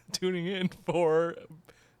tuning in for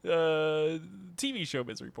TV show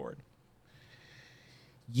misery porn.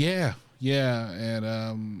 Yeah,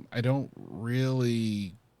 and I don't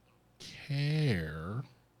really care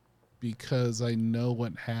because I know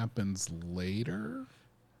what happens later.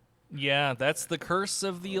 Yeah, that's the curse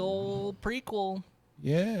of the old prequel.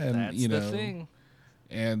 Yeah, and That's the thing.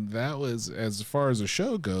 And that was, as far as the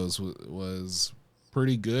show goes, was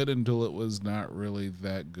pretty good until it was not really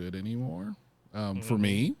that good anymore. For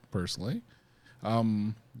me personally.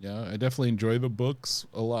 Yeah, I definitely enjoy the books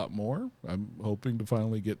a lot more. I'm hoping to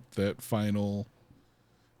finally get that final,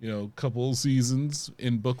 couple seasons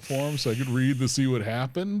in book form so I could read to see what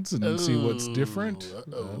happens and see what's different.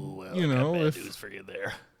 Bad news for you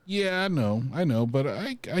there. Yeah, I know, but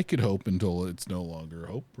I could hope until it's no longer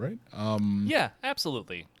hope, right? Yeah,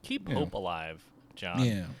 absolutely. Keep hope alive, John.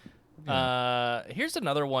 Yeah. Here's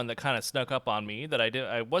another one that kind of snuck up on me that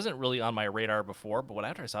I wasn't really on my radar before, but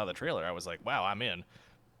after I saw the trailer, I was like, wow, I'm in.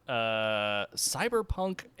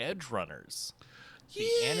 Cyberpunk Edgerunners.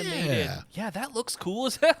 Animated. Yeah, that looks cool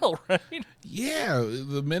as hell, right? Yeah,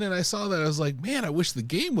 the minute I saw that, I was like, man, I wish the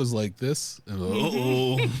game was like this.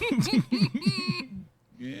 Uh-oh.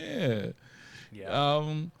 Yeah.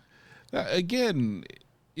 Again,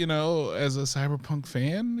 as a Cyberpunk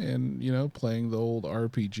fan and, playing the old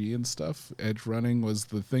RPG and stuff, edge running was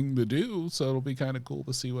the thing to do. So it'll be kind of cool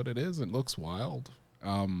to see what it is. It looks wild.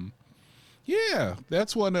 Yeah,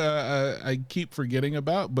 that's one I keep forgetting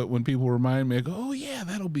about. But when people remind me, I go, oh, yeah,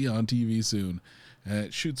 that'll be on TV soon. And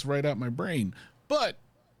it shoots right out my brain. But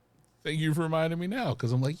thank you for reminding me now,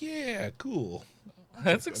 because I'm like, yeah, cool.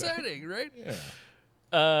 That's exciting, right? Yeah.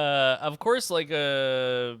 Of course,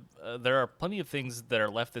 there are plenty of things that are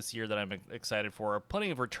left this year that I'm excited for. Plenty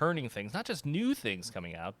of returning things, not just new things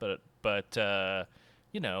coming out, but the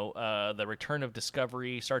return of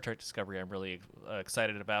Discovery, Star Trek Discovery. I'm really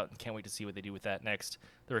excited about and can't wait to see what they do with that next.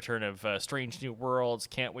 The return of Strange New Worlds.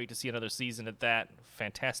 Can't wait to see another season of that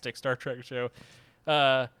fantastic Star Trek show.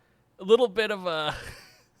 A little bit of a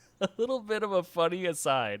funny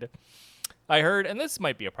aside. I heard, and this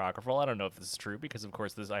might be apocryphal, I don't know if this is true, because of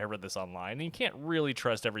course I read this online, and you can't really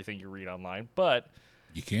trust everything you read online, but...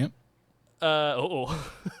 You can't?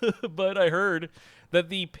 But I heard that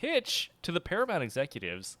the pitch to the Paramount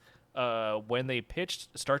executives, when they pitched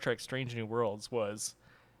Star Trek Strange New Worlds was,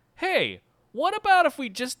 hey, what about if we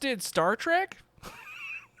just did Star Trek?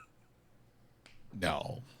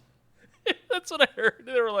 No. That's what I heard.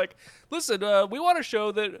 They were like, listen, we want to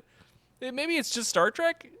show that maybe it's just Star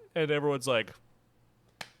Trek, and everyone's like...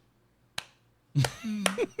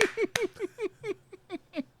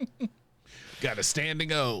 Got a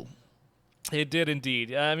standing O. It did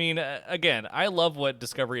indeed. I mean, again, I love what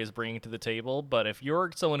Discovery is bringing to the table, but if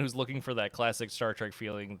you're someone who's looking for that classic Star Trek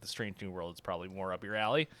feeling, The Strange New World is probably more up your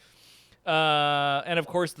alley. And of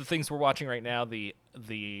course, the things we're watching right now, the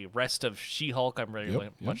rest of She-Hulk, I'm really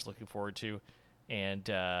much looking forward to. And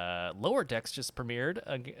Lower Decks just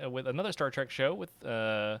premiered with another Star Trek show with,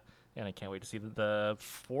 and I can't wait to see the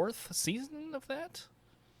 4th season of that.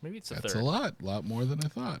 Maybe it's the That's third. a lot more than I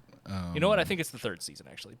thought. You know what? I think it's the 3rd season,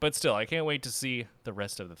 actually. But still, I can't wait to see the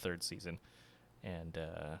rest of the 3rd season and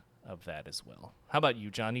of that as well. How about you,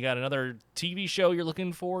 John? You got another TV show you're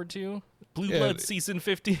looking forward to? Blue Bloods season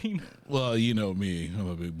 15? Well, you know me. I'm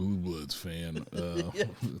a big Blue Bloods fan.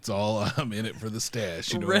 It's all, I'm in it for the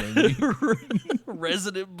stash. You know what I mean?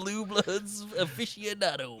 Resident Blue Bloods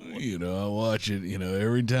aficionado. You know, I watch it,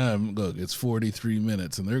 every time. Look, it's 43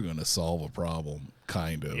 minutes, and they're going to solve a problem,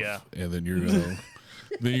 kind of. Yeah. And then you're going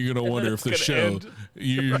to wonder if the show, end.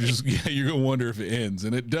 you're going to wonder if it ends.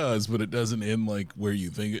 And it does, but it doesn't end like where you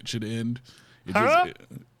think it should end.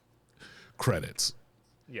 Credits.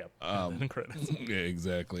 Yeah. Credits. Yeah,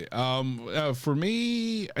 exactly. For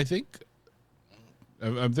me, I think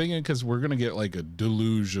I'm thinking because we're gonna get like a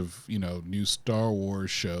deluge of new Star Wars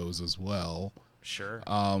shows as well. Sure.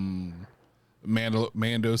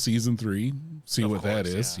 Mando season 3. See Of what that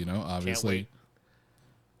course, is. yeah. Obviously. wait.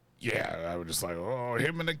 Yeah, I was just like, oh,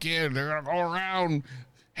 him and the kid, they're gonna go around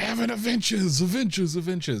having adventures.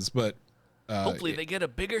 But Hopefully they get a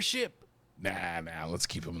bigger ship. nah, let's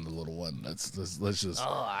keep him in the little one. Let's just.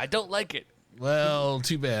 Oh, I don't like it. Well,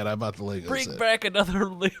 too bad. I bought the Lego Bring set. back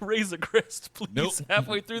another Razor Crest, please. Nope.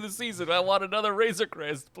 Halfway through the season, I want another Razor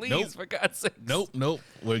Crest, please, Nope. for God's sake. Nope.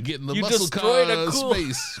 We're getting the You muscle destroyed a cars cool-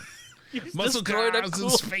 space. You just Muscle destroyed a cars in cool-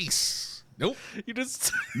 space. Nope. You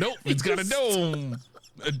just Nope. It's got a dome.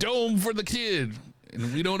 A dome for the kid.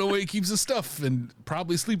 And we don't know where he keeps his stuff and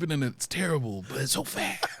probably sleeping in it. It's terrible, but it's so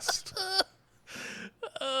fast.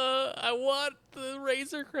 I want the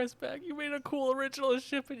Razor Crest back. You made a cool original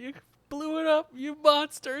ship and you blew it up, you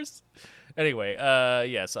monsters. Anyway,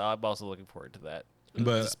 yes, I'm also looking forward to that.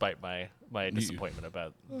 But- despite my disappointment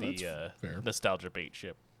about that's the fair. nostalgia bait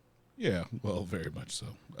ship. Yeah, well, very much so.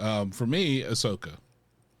 For me, Ahsoka.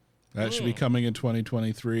 That should be coming in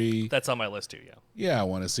 2023. That's on my list too, yeah. Yeah, I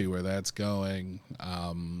want to see where that's going.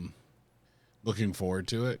 Looking forward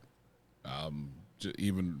to it.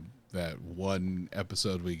 Even that one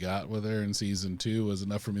episode we got with her in season 2 was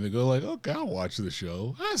enough for me to go like, okay, I'll watch the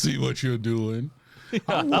show. I see what you're doing.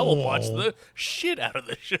 I will watch the shit out of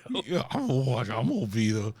the show. Yeah, I'm gonna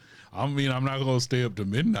be the. I'm not gonna stay up to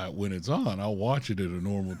midnight when it's on. I'll watch it at a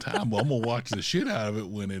normal time, but I'm gonna watch the shit out of it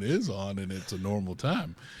when it is on and it's a normal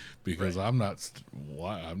time, because I'm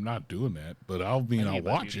not doing that. But I'll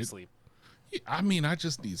watch it. Sleep. I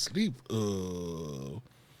just need sleep.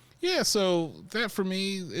 Yeah, so that for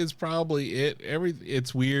me is probably it.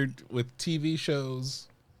 It's weird with TV shows.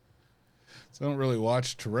 So I don't really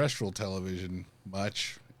watch terrestrial television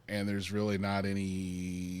much, and there's really not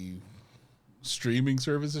any streaming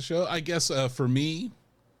services show. I guess for me,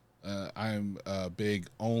 I'm a big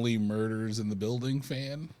Only Murders in the Building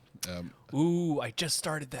fan. Ooh, I just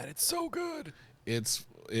started that. It's so good. It's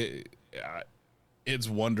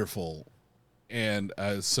wonderful. And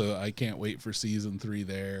so I can't wait for season 3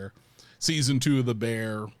 there. Season 2 of The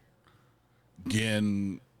Bear.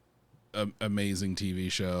 Again, amazing TV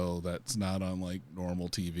show that's not on like normal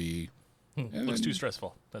TV. Looks too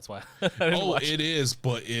stressful. That's why. I didn't watch it is,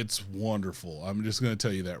 but it's wonderful. I'm just going to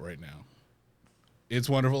tell you that right now. It's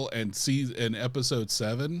wonderful. And episode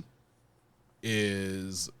 7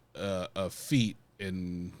 is a feat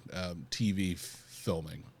in TV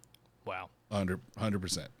filming. Wow.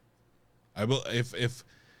 100%. If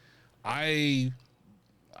I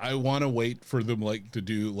want to wait for them like to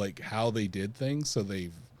do like how they did things. So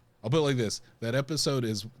I'll put it like this: that episode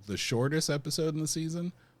is the shortest episode in the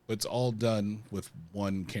season, but it's all done with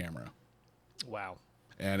one camera. Wow.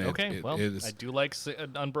 And Okay, well, I do like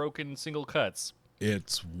unbroken single cuts.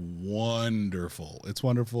 It's wonderful. It's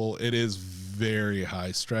wonderful. It is very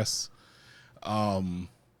high stress,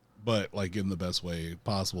 but like in the best way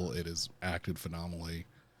possible. It is acted phenomenally.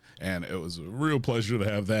 And it was a real pleasure to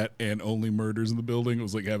have that and Only Murders in the Building. It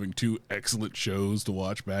was like having 2 excellent shows to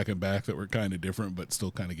watch back and back that were kind of different, but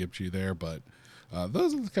still kind of get you there. But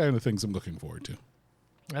those are the kind of things I'm looking forward to.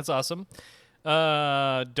 That's awesome.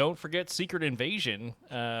 Don't forget Secret Invasion.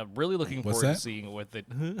 Really looking What's forward that? to seeing what they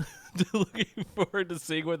looking forward to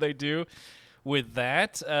seeing what they do with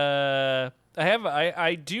that.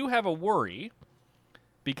 I do have a worry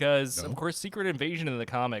because of course Secret Invasion in the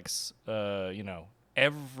comics,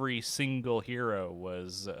 every single hero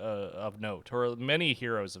was of note, or many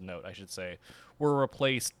heroes of note, I should say, were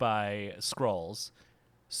replaced by Skrulls.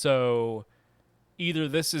 So either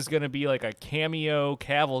this is going to be like a cameo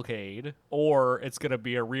cavalcade, or it's going to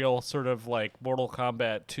be a real sort of like Mortal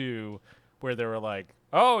Kombat 2, where they were like,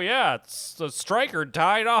 oh yeah, the Striker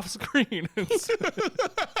died off screen.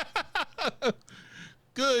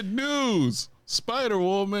 Good news!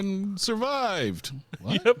 Spider-Woman survived.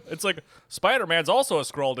 What? Yep, it's like Spider-Man's also a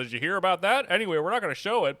Skrull. Did you hear about that? Anyway, we're not going to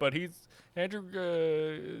show it, but Andrew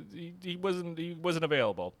he wasn't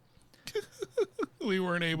available. We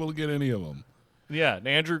weren't able to get any of them. Yeah,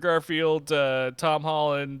 Andrew Garfield, Tom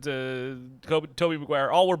Holland, Tobey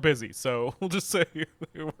Maguire, all were busy. So we'll just say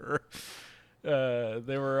they're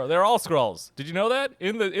all Skrulls. Did you know that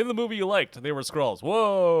in the movie you liked they were Skrulls?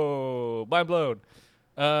 Whoa, mind blown.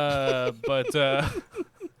 But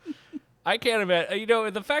I can't imagine. You know,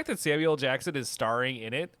 the fact that Samuel Jackson is starring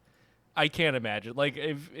in it, I can't imagine. Like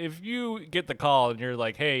if you get the call and you're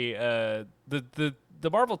like, hey,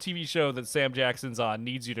 the Marvel TV show that Sam Jackson's on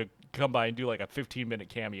needs you to come by and do like a 15-minute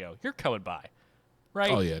cameo, you're coming by,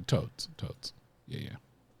 right? Oh yeah, totes. Yeah.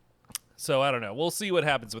 So I don't know. We'll see what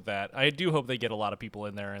happens with that. I do hope they get a lot of people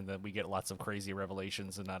in there and that we get lots of crazy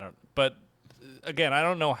revelations. But again, I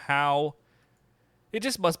don't know how. It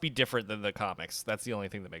just must be different than the comics. That's the only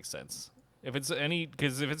thing that makes sense. Because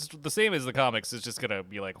if it's the same as the comics, it's just gonna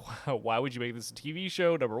be like, wow, why would you make this a TV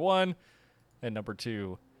show? Number one, and number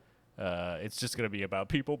two, it's just gonna be about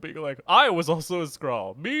people being like, I was also a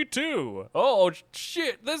Skrull. Me too. Oh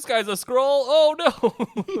shit, this guy's a Skrull. Oh no,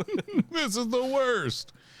 This is the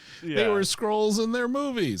worst. yeah. They were Skrulls in their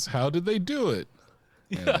movies. How did they do it?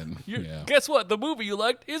 And then, Guess what? The movie you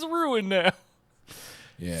liked is ruined now.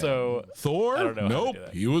 yeah. So Thor? I don't know how to Nope. do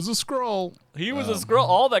that. He was a Skrull. He was a Skrull.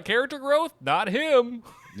 All that character growth, not him.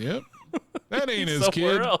 Yep. That ain't his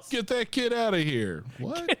Somewhere kid. else. Get that kid out of here.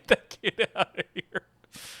 What? Get that kid out of here.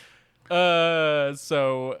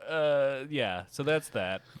 Yeah. So that's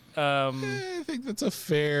that. I think that's a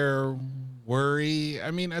fair worry.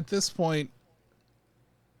 I mean, at this point,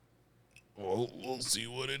 we'll see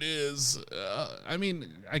what it is. I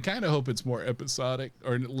mean, I kind of hope it's more episodic,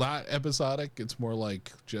 or not episodic. It's more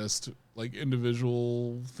like just like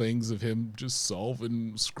individual things of him just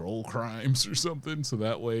solving Skrull crimes or something. So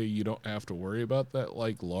that way you don't have to worry about that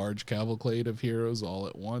like large cavalcade of heroes all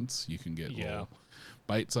at once. You can get little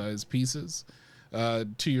bite-sized pieces. To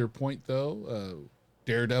your point, though,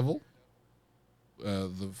 Daredevil.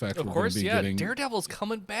 The fact Of we're course, gonna be yeah. getting, Daredevil's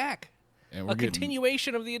coming back. and A we're getting,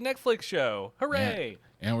 continuation of the Netflix show. Hooray!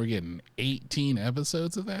 and we're getting 18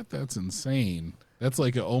 episodes of that. That's insane. That's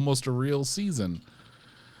like almost a real season.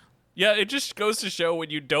 Yeah, it just goes to show when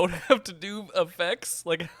you don't have to do effects,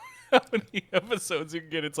 like how many episodes you can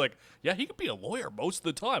get. It's like, yeah, he could be a lawyer most of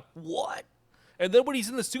the time. What? And then when he's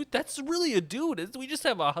in the suit, that's really a dude. We just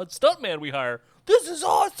have a stuntman we hire. This is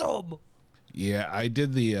awesome. Yeah, I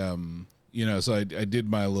did the so I did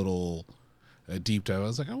my little deep dive. I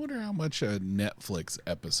was like, I wonder how much a Netflix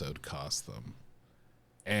episode cost them,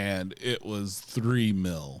 and it was $3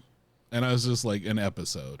 million, and I was just like, an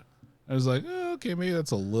episode. I was like, oh, okay, maybe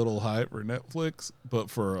that's a little high for Netflix, but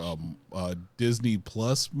for a Disney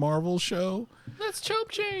Plus Marvel show, That's chump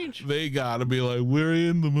change. they gotta be like, we're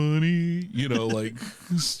in the money, like.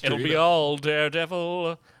 It'll straight be up. all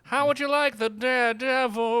Daredevil. How would you like the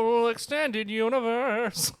Daredevil extended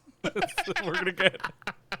universe? We're gonna get.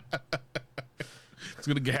 It's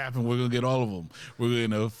gonna happen. We're gonna get all of them. We're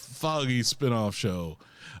getting a Foggy spinoff show.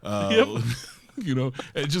 Yep.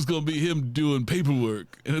 It's just gonna be him doing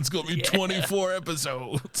paperwork, and it's gonna be 24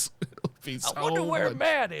 episodes. It'll be so I wonder where much.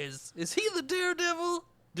 Matt is. Is he the Daredevil?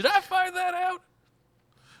 Did I find that out?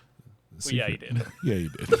 Well, yeah, you did. Yeah, you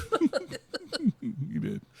did. You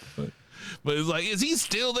did. But it's like, is he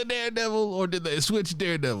still the Daredevil, or did they switch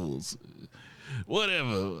Daredevils?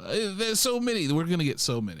 Whatever. There's so many. We're gonna get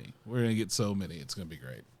so many. It's gonna be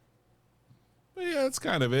great. But yeah, that's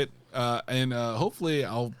kind of it. And hopefully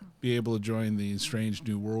I'll be able to join the Strange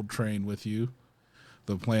New World train with you.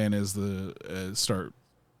 The plan is to start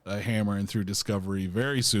hammering through Discovery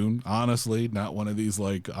very soon. Honestly, not one of these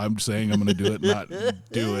like, I'm saying I'm going to do it, not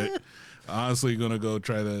do it. Honestly, going to go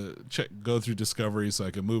try to go through Discovery so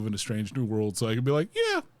I can move into Strange New World so I can be like,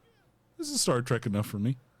 yeah, this is Star Trek enough for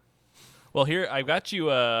me. Well, here I've got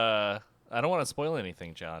you. I don't want to spoil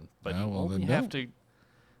anything, John, but Oh, you well, only then have don't. to.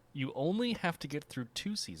 You only have to get through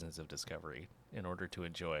 2 seasons of Discovery in order to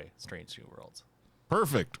enjoy Strange New Worlds.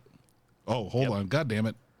 Perfect. Oh, hold on. God damn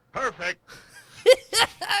it. Perfect.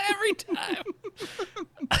 Every time.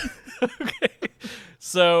 Okay.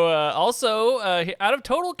 So, also, out of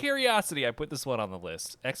total curiosity, I put this one on the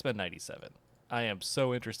list. X-Men 97. I am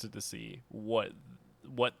so interested to see what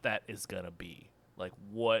that is gonna be. Like,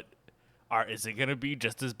 is it gonna be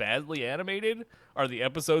just as badly animated? Are the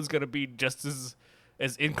episodes gonna be just as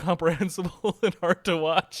incomprehensible and hard to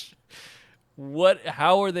watch?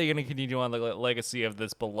 How are they going to continue on the legacy of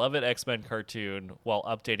this beloved X-Men cartoon while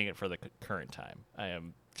updating it for the current time?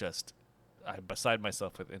 I'm beside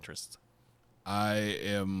myself with interest.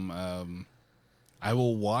 I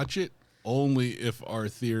will watch it only if our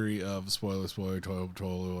theory of spoiler,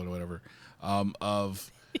 whatever,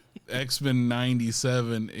 of X-Men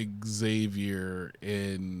 97 Xavier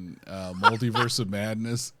in Multiverse of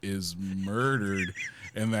Madness is murdered,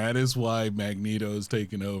 and that is why Magneto is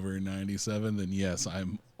taking over in 97, then yes,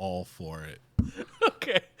 I'm all for it.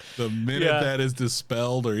 Okay. The minute that is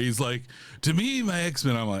dispelled, or he's like, to me, my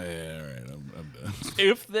X-Men, I'm like, yeah, all right, I'm done.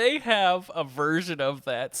 If they have a version of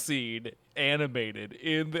that scene animated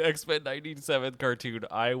in the X-Men 97 cartoon,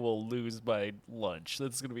 I will lose my lunch.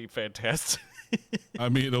 That's going to be fantastic. I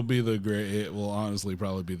mean, it will honestly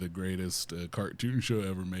probably be the greatest cartoon show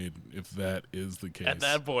ever made, if that is the case. At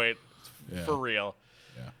that point, for real.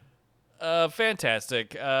 Yeah.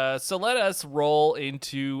 Fantastic. So let us roll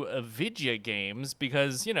into Vidya games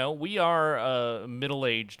because, we are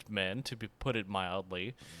middle-aged men, to put it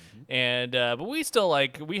mildly. And but we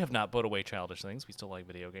have not put away childish things. We still like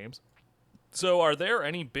video games. So are there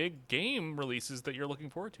any big game releases that you're looking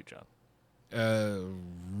forward to, John?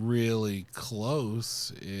 Really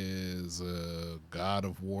close is God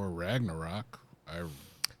of War Ragnarok. I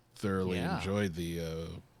thoroughly enjoyed the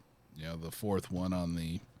fourth one on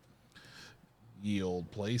the ye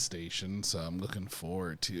old PlayStation, so I'm looking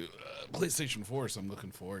forward to PlayStation 4, so I'm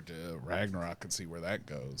looking forward to Ragnarok and see where that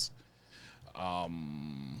goes.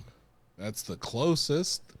 That's the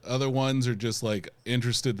closest. Other ones are just like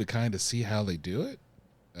interested to kind of see how they do it.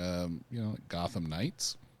 Like Gotham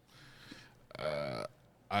Knights. I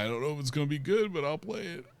don't know if it's going to be good, but I'll play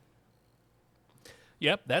it.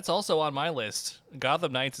 Yep, that's also on my list.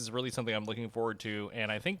 Gotham Knights is really something I'm looking forward to,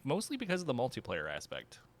 and I think mostly because of the multiplayer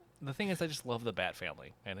aspect. The thing is, I just love the Bat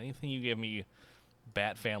family, and anything you give me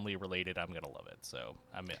Bat family related, I'm going to love it. So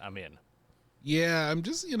I'm in. Yeah, I'm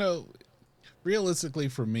just, realistically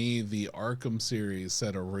for me, the Arkham series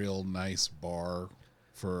set a real nice bar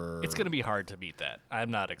for... It's going to be hard to beat that.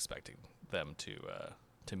 I'm not expecting them to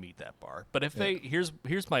meet that bar. But if they...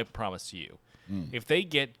 Here's my promise to you. If they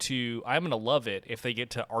get to... I'm going to love it if they get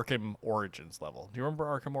to Arkham Origins level. Do you remember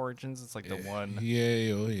Arkham Origins? It's like the one...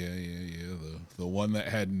 Yeah. The one that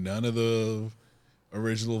had none of the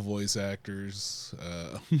original voice actors.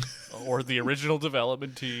 Or the original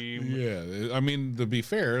development team. Yeah. I mean, to be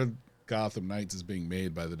fair, Gotham Knights is being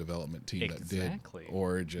made by the development team that did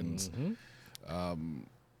Origins. But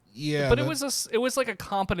it was like a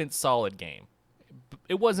competent, solid game.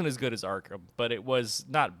 It wasn't as good as Arkham, but it was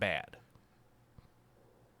not bad.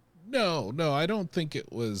 No, I don't think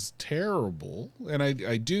it was terrible, and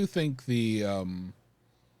I do think the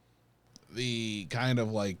kind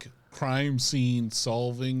of like crime scene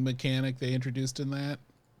solving mechanic they introduced in that,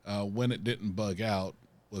 when it didn't bug out,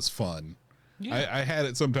 was fun. Yeah. I had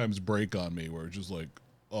it sometimes break on me where it's just like,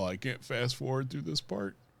 oh, I can't fast forward through this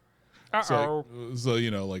part. So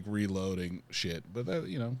like reloading shit, but that,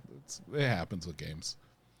 it happens with games.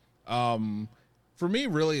 For me,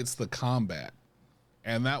 really, it's the combat.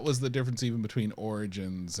 And that was the difference even between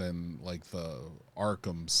Origins and like the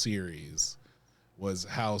Arkham series, was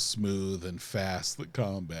how smooth and fast the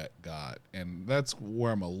combat got. And that's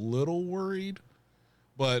where I'm a little worried,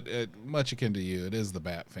 but much akin to you, it is the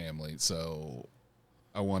Bat family. So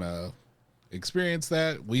I want to experience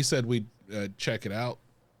that. We said we'd check it out,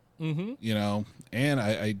 and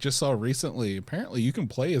I just saw recently, apparently you can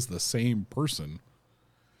play as the same person.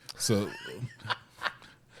 So...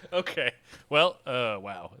 Okay. Well,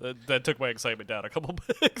 wow. That took my excitement down a couple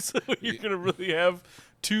pegs. You're going to really have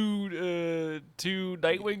two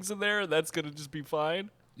Nightwings in there, and that's going to just be fine?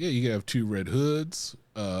 Yeah, you can have two Red Hoods.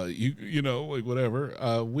 Like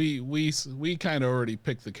whatever. We kind of already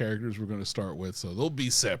picked the characters we're going to start with, so they'll be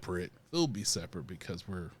separate. Because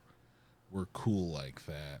we're cool like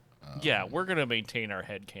that. Yeah, we're going to maintain our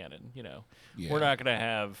headcanon, Yeah. We're not going to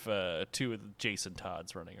have two of the Jason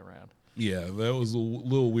Todds running around. Yeah, that was a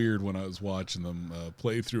little weird when I was watching them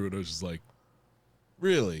play through it. I was just like,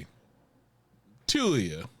 really? Two of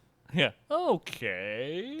you? Yeah.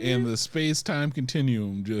 Okay. And the space-time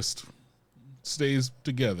continuum just stays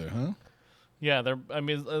together, huh? Yeah,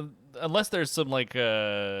 unless there's some like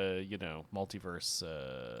multiverse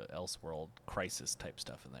Elseworld crisis type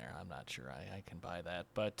stuff in there, I'm not sure I can buy that.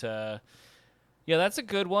 But Yeah, that's a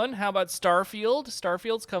good one. How about Starfield?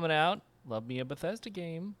 Starfield's coming out. Love me a Bethesda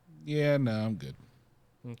game. Yeah, no, I'm good.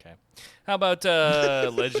 Okay. How about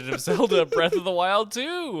Legend of Zelda Breath of the Wild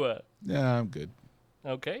 2? Yeah, I'm good.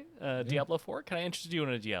 Okay. Diablo 4? Can I interest you in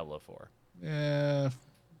a Diablo 4? Yeah,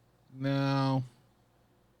 no.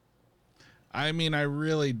 I mean, I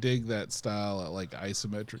really dig that style of like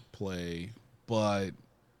isometric play, but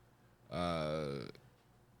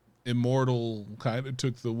Immortal kind of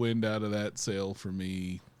took the wind out of that sail for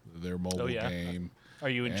me. Their mobile game. Are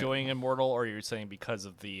you enjoying Immortal, or are you saying because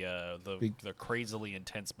of the crazily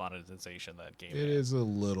intense monetization that game It had? is a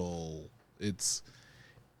little. It's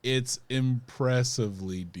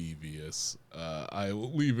impressively devious. I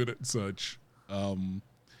will leave it at such.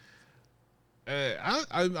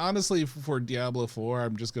 I honestly, for Diablo 4,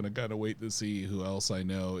 I'm just gonna kind of wait to see who else I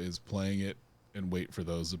know is playing it and wait for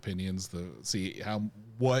those opinions to see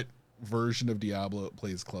what version of Diablo it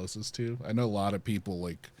plays closest to. I know a lot of people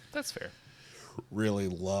like That's fair. really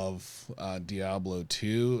love Diablo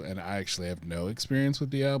 2, and I actually have no experience with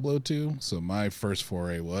Diablo 2. So my first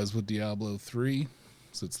foray was with Diablo 3,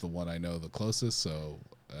 so it's the one I know the closest. So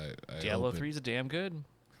I Diablo hope 3 is a damn good.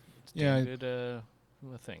 It's a Yeah. damn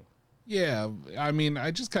good thing. Yeah, I mean, I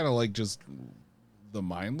just kind of like just the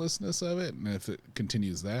mindlessness of it, and if it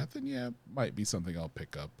continues that, then yeah, it might be something I'll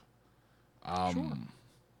pick up. Sure.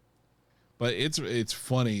 But it's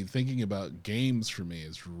funny thinking about games for me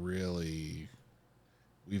is really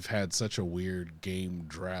we've had such a weird game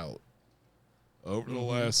drought over the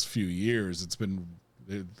last few years. It's been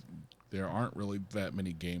there aren't really that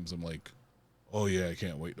many games I'm like, oh yeah, I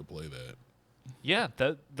can't wait to play that. Yeah,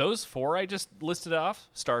 those four I just listed off,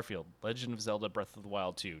 Starfield, Legend of Zelda Breath of the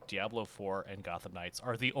Wild 2, Diablo 4, and Gotham Knights,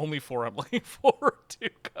 are the only four I'm looking forward to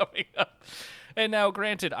coming up. And now,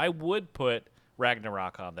 granted, I would put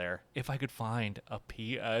Ragnarok on there if I could find a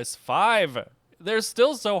PS5. They're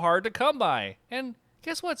still so hard to come by. And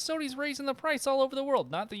guess what? Sony's raising the price all over the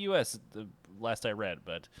world. Not the U.S., the last I read,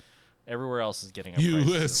 but everywhere else is getting a price.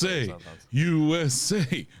 USA,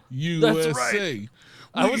 USA, USA. That's right.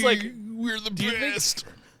 I was like, we're the best.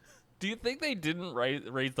 Do you think they didn't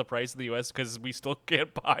raise the price in the U.S. because we still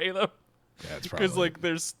can't buy them? That's Because like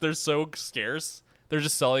they're so scarce. They're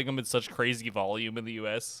just selling them in such crazy volume in the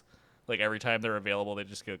U.S. Like every time they're available, they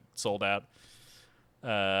just get sold out.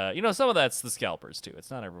 Some of that's the scalpers too.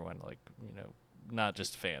 It's not everyone, like, not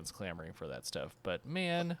just fans clamoring for that stuff. But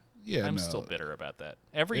man, Yeah, I'm no. still bitter about that.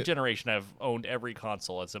 Every generation I've owned every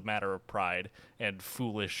console as a matter of pride and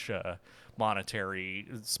foolish monetary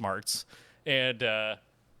smarts, and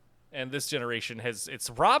this generation it's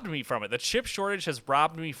robbed me from it. The chip shortage has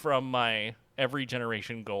robbed me from my every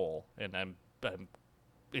generation goal, and I'm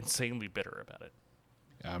insanely bitter about it.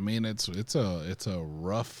 I mean, it's a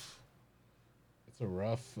rough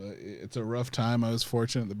time. I was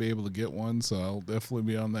fortunate to be able to get one, so I'll definitely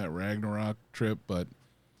be on that Ragnarok trip, but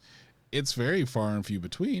it's very far and few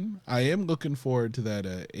between. I am looking forward to that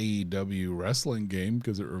AEW wrestling game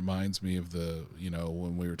because it reminds me of the,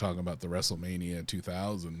 when we were talking about the WrestleMania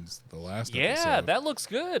 2000s, the last episode. That looks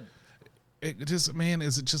good. It just, man,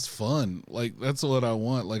 is it just fun? Like, that's what I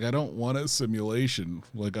want. Like, I don't want a simulation.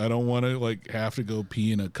 Like, I don't want to, like, have to go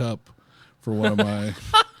pee in a cup for one of my,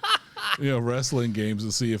 wrestling games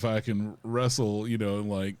to see if I can wrestle, in,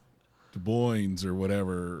 like, Des Moines or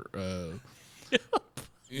whatever.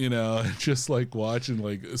 Just, like, watching,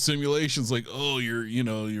 like, simulations, like, oh, your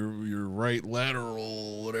right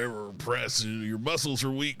lateral, whatever, press, your muscles are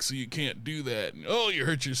weak, so you can't do that. And, oh, you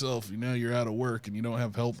hurt yourself. Now you're out of work and you don't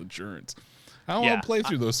have health insurance. I don't want to play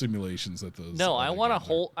through those simulations at those. No, I want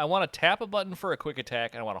to I want to tap a button for a quick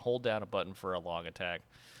attack, and I want to hold down a button for a long attack.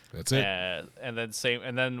 That's it. And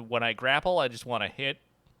then when I grapple, I just want to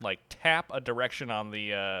tap a direction on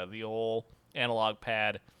the old analog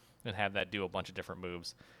pad and have that do a bunch of different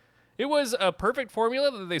moves. It was a perfect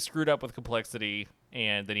formula that they screwed up with complexity,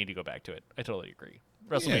 and they need to go back to it. I totally agree.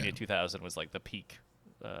 WrestleMania 2000 was like the peak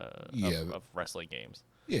of wrestling games.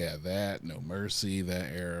 Yeah, that, No Mercy,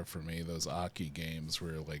 that era for me, those Aki games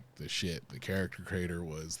were like the shit. The character creator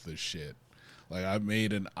was the shit. Like, I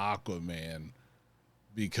made an Aquaman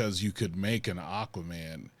because you could make an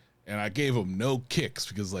Aquaman, and I gave him no kicks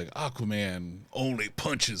because, like, Aquaman only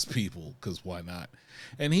punches people because why not?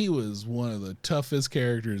 And he was one of the toughest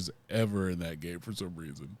characters ever in that game for some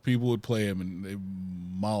reason. People would play him and they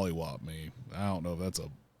mollywop me. I don't know if that's a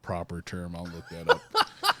proper term. I'll look that up.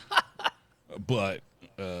 But,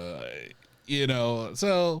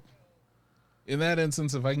 so in that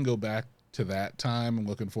instance, if I can go back to that time, I'm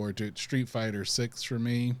looking forward to it. Street Fighter 6 for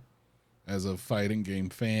me, as a fighting game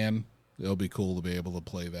fan, it'll be cool to be able to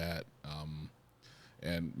play that.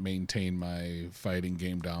 and maintain my fighting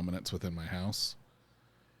game dominance within my house.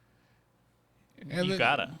 And You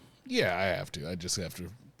gotta. Yeah, I have to. I just have to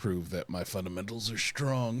prove that my fundamentals are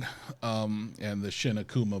strong. And the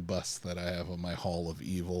Shinakuma bust that I have on my Hall of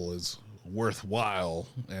Evil is worthwhile,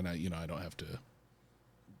 and I don't have to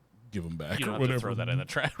give them back You or don't have whatever. to throw that in the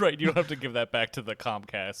trash, right? You don't have to give that back to the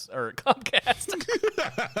Comcast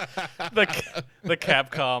the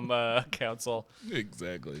Capcom council.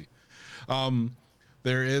 Exactly.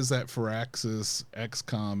 There is that Firaxis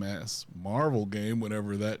XCOM S Marvel game.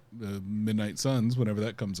 Whenever that Midnight Suns, whenever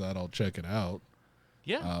that comes out, I'll check it out.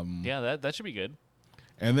 Yeah, yeah, that should be good.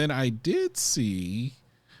 And then I did see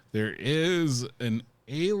there is an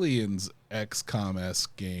Aliens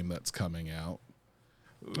XCOM-esque game that's coming out.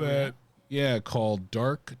 Called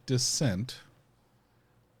Dark Descent.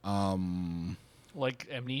 Like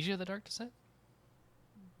Amnesia: The Dark Descent.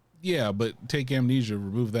 Yeah, but take Amnesia,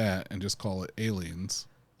 remove that, and just call it Aliens.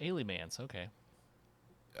 Alimans, okay.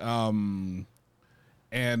 And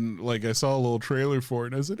like I saw a little trailer for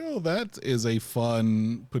it, and I said, "Oh, that is a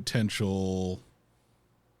fun potential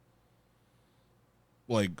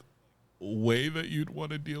like way that you'd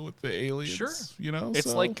want to deal with the aliens." Sure.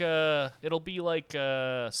 It's So, like it'll be like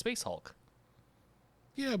Space Hulk.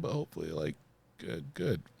 yeah, but hopefully like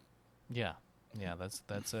good. Yeah, that's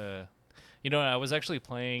I was actually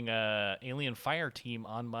playing Alien Fireteam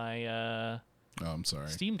on my Oh, I'm sorry.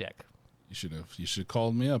 Steam Deck. You should have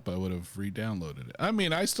called me up. I would have re-downloaded it. I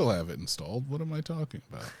mean, I still have it installed. What am I talking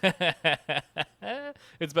about?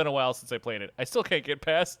 It's been a while since I played it. I still can't get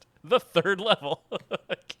past the 3rd level.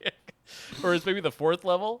 I can't. Or it's maybe the 4th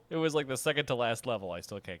level. It was like the second to last level. I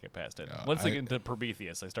still can't get past it. Once I get into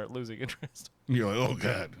Prometheus, I start losing interest. You're like, oh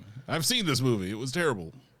god, I've seen this movie. It was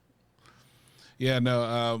terrible. Yeah,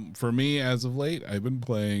 no. For me, as of late, I've been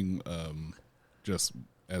playing. Just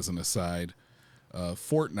as an aside,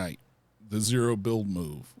 Fortnite, the zero build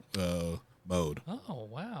mode. Oh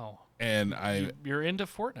wow! And You're into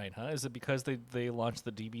Fortnite, huh? Is it because they launched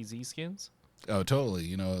the DBZ skins? Oh,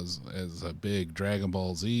 totally. As a big Dragon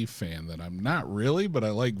Ball Z fan that I'm not really, but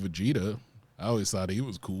I like Vegeta. I always thought he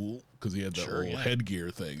was cool because he had that little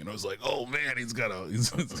headgear thing, and I was like, oh man, he's got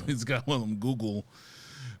one of them Google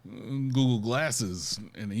glasses,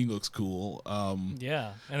 and he looks cool.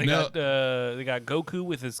 Yeah, and they got Goku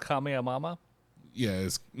with his Kamehameha. Yeah,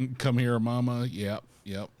 it's come here, mama. Yep.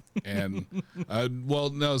 And so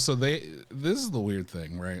this is the weird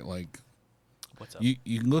thing, right? Like, what's up? You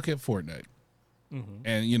can look at Fortnite,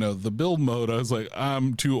 and the build mode. I was like,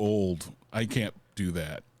 I'm too old. I can't do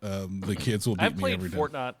that. The kids will beat me every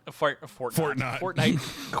time. I've played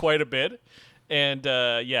Fortnite quite a bit, and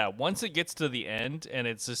once it gets to the end and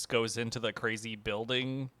it just goes into the crazy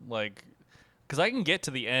building, like, because I can get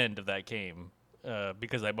to the end of that game.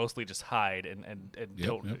 Because I mostly just hide and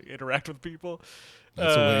don't interact with people.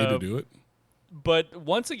 That's a way to do it. But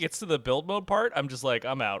once it gets to the build mode part, I'm just like,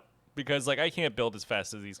 I'm out. Because like I can't build as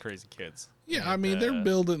fast as these crazy kids. Yeah, I mean they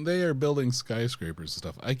are building skyscrapers and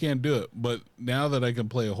stuff. I can't do it. But now that I can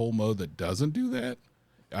play a whole mode that doesn't do that,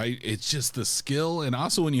 it's just the skill. And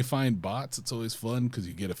also when you find bots, it's always fun because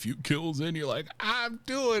you get a few kills in. You're like, I'm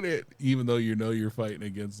doing it. Even though you're fighting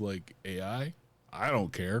against like AI. I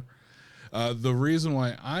don't care. The reason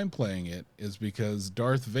why I'm playing it is because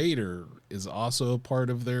Darth Vader is also a part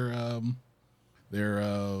of their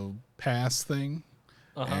pass thing,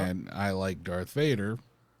 and I like Darth Vader.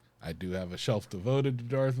 I do have a shelf devoted to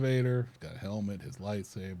Darth Vader. Got a helmet, his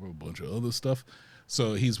lightsaber, a bunch of other stuff.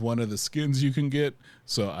 So he's one of the skins you can get.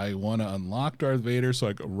 So I want to unlock Darth Vader so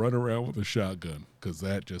I can run around with a shotgun because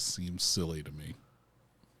that just seems silly to me.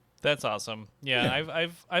 That's awesome. Yeah.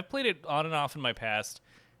 I've played it on and off in my past.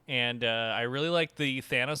 And I really liked the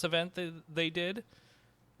Thanos event that they did.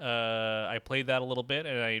 I played that a little bit,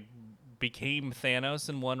 and I became Thanos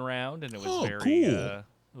in one round, and it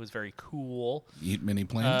was very cool. Eat many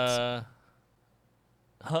planets?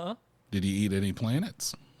 Did he eat any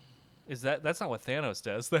planets? That's not what Thanos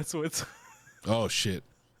does. That's what's. Oh shit!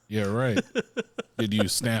 Yeah, right. Did you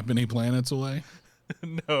snap any planets away?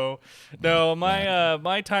 No.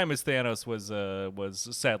 My time as Thanos was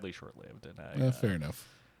sadly short lived, and Fair enough.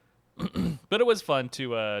 But it was fun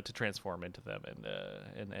to transform into them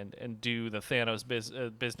and do the Thanos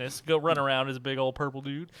business. Go run around as a big old purple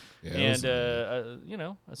dude, and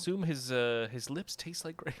assume his lips taste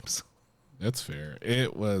like grapes. That's fair.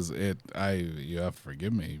 You have to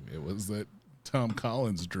forgive me. It was that Tom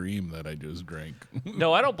Collins dream that I just drank.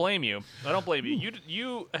 No, I don't blame you.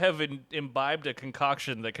 You have imbibed a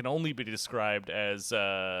concoction that can only be described as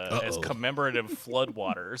commemorative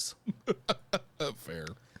floodwaters. Fair.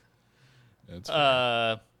 That's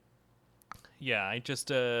fair. Yeah, I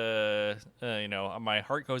just, my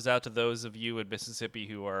heart goes out to those of you in Mississippi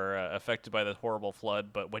who are affected by the horrible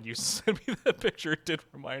flood. But when you sent me that picture, it did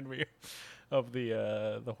remind me of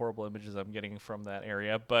the horrible images I'm getting from that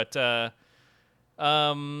area. But,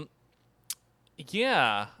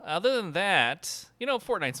 yeah, other than that,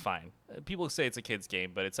 Fortnite's fine. People say it's a kid's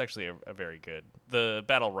game, but it's actually a very good. The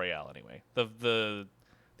Battle Royale, anyway. The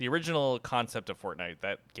original concept of Fortnite,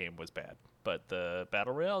 that game was bad. But the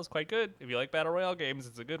Battle Royale is quite good. If you like Battle Royale games,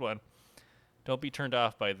 it's a good one. Don't be turned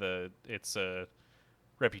off by its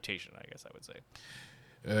reputation, I guess I would say.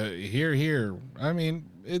 Here. I mean,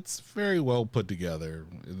 it's very well put together.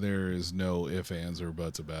 There is no ifs, ands, or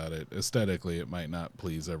buts about it. Aesthetically, it might not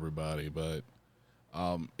please everybody, but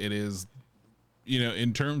it is,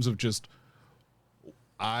 in terms of just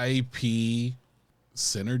IP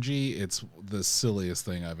synergy, it's the silliest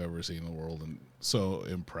thing I've ever seen in the world, and so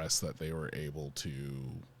impressed that they were able to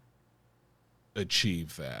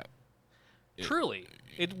achieve that. Truly,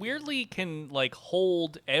 it weirdly can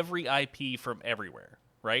hold every IP from everywhere,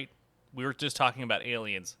 right? We were just talking about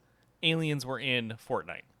aliens. Aliens were in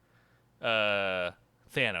Fortnite.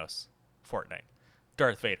 Thanos, Fortnite.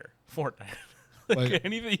 Darth Vader, Fortnite.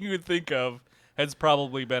 Anything you would think of has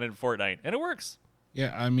probably been in Fortnite, and it works.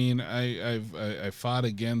 Yeah, I mean, I fought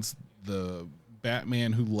against the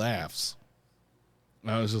Batman who laughs.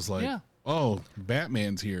 I was just like, oh,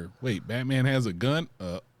 Batman's here. Wait, Batman has a gun?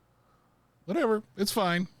 Whatever. It's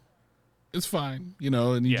fine. It's fine.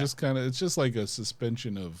 And you just kind of, it's just like a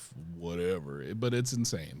suspension of whatever, but it's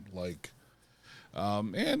insane.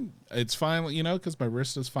 And it's finally, because my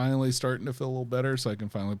wrist is finally starting to feel a little better, so I can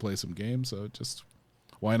finally play some games. So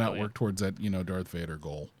why not work towards that, Darth Vader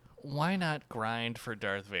goal? Why not grind for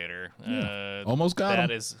Darth Vader? Yeah. Almost got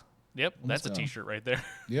him. That's a t-shirt right there.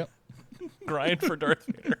 Yep. Grind for Darth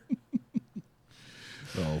Vader.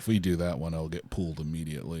 Well, if we do that one, I'll get pulled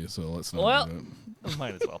immediately. So let's not do that.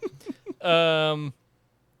 Might as well.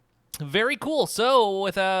 Very cool. So,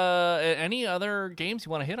 with any other games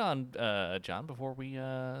you want to hit on, John, before we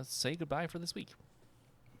say goodbye for this week?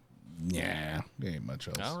 Yeah, there ain't much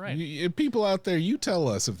else. All right. People out there, you tell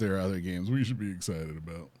us if there are other games we should be excited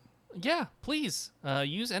about. Yeah, please.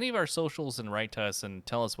 Use any of our socials and write to us and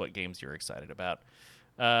tell us what games you're excited about.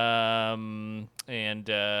 And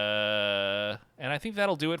I think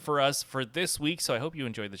that'll do it for us for this week. So I hope you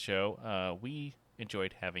enjoyed the show. We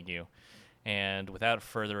enjoyed having you. And without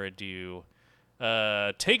further ado,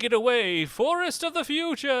 take it away, Forest of the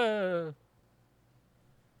Future!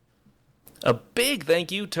 A big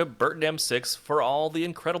thank you to Burton M6 for all the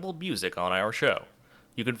incredible music on our show.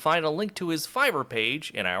 You can find a link to his Fiverr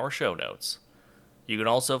page in our show notes. You can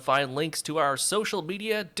also find links to our social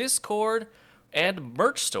media, Discord, and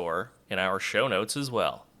merch store in our show notes as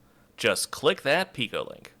well. Just click that Pico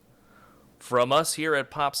link. From us here at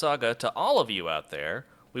Pop Saga to all of you out there,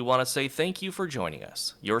 we want to say thank you for joining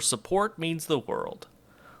us. Your support means the world.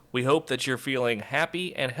 We hope that you're feeling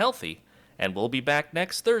happy and healthy, and we'll be back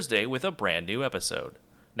next Thursday with a brand new episode.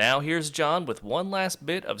 Now here's John with one last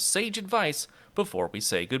bit of sage advice before we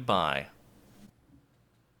say goodbye.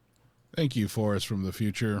 Thank you, Forrest from the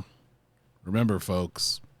future. Remember,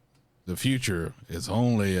 folks, the future is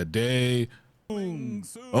only a day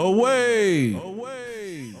away.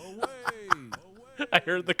 I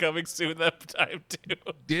heard the coming soon that time, too.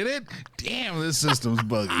 Did it? Damn, this system's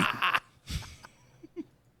buggy.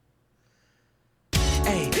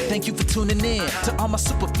 Hey, thank you for tuning in. To all my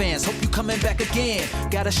super fans, hope you coming back again.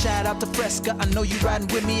 Got a shout out to Fresca, I know you riding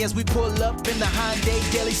with me as we pull up in the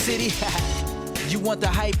Hyundai Daly City. You want the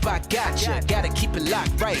hype, I gotcha. Gotta keep it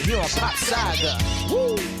locked right here on Pop Saga.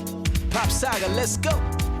 Woo! Pop Saga, let's go.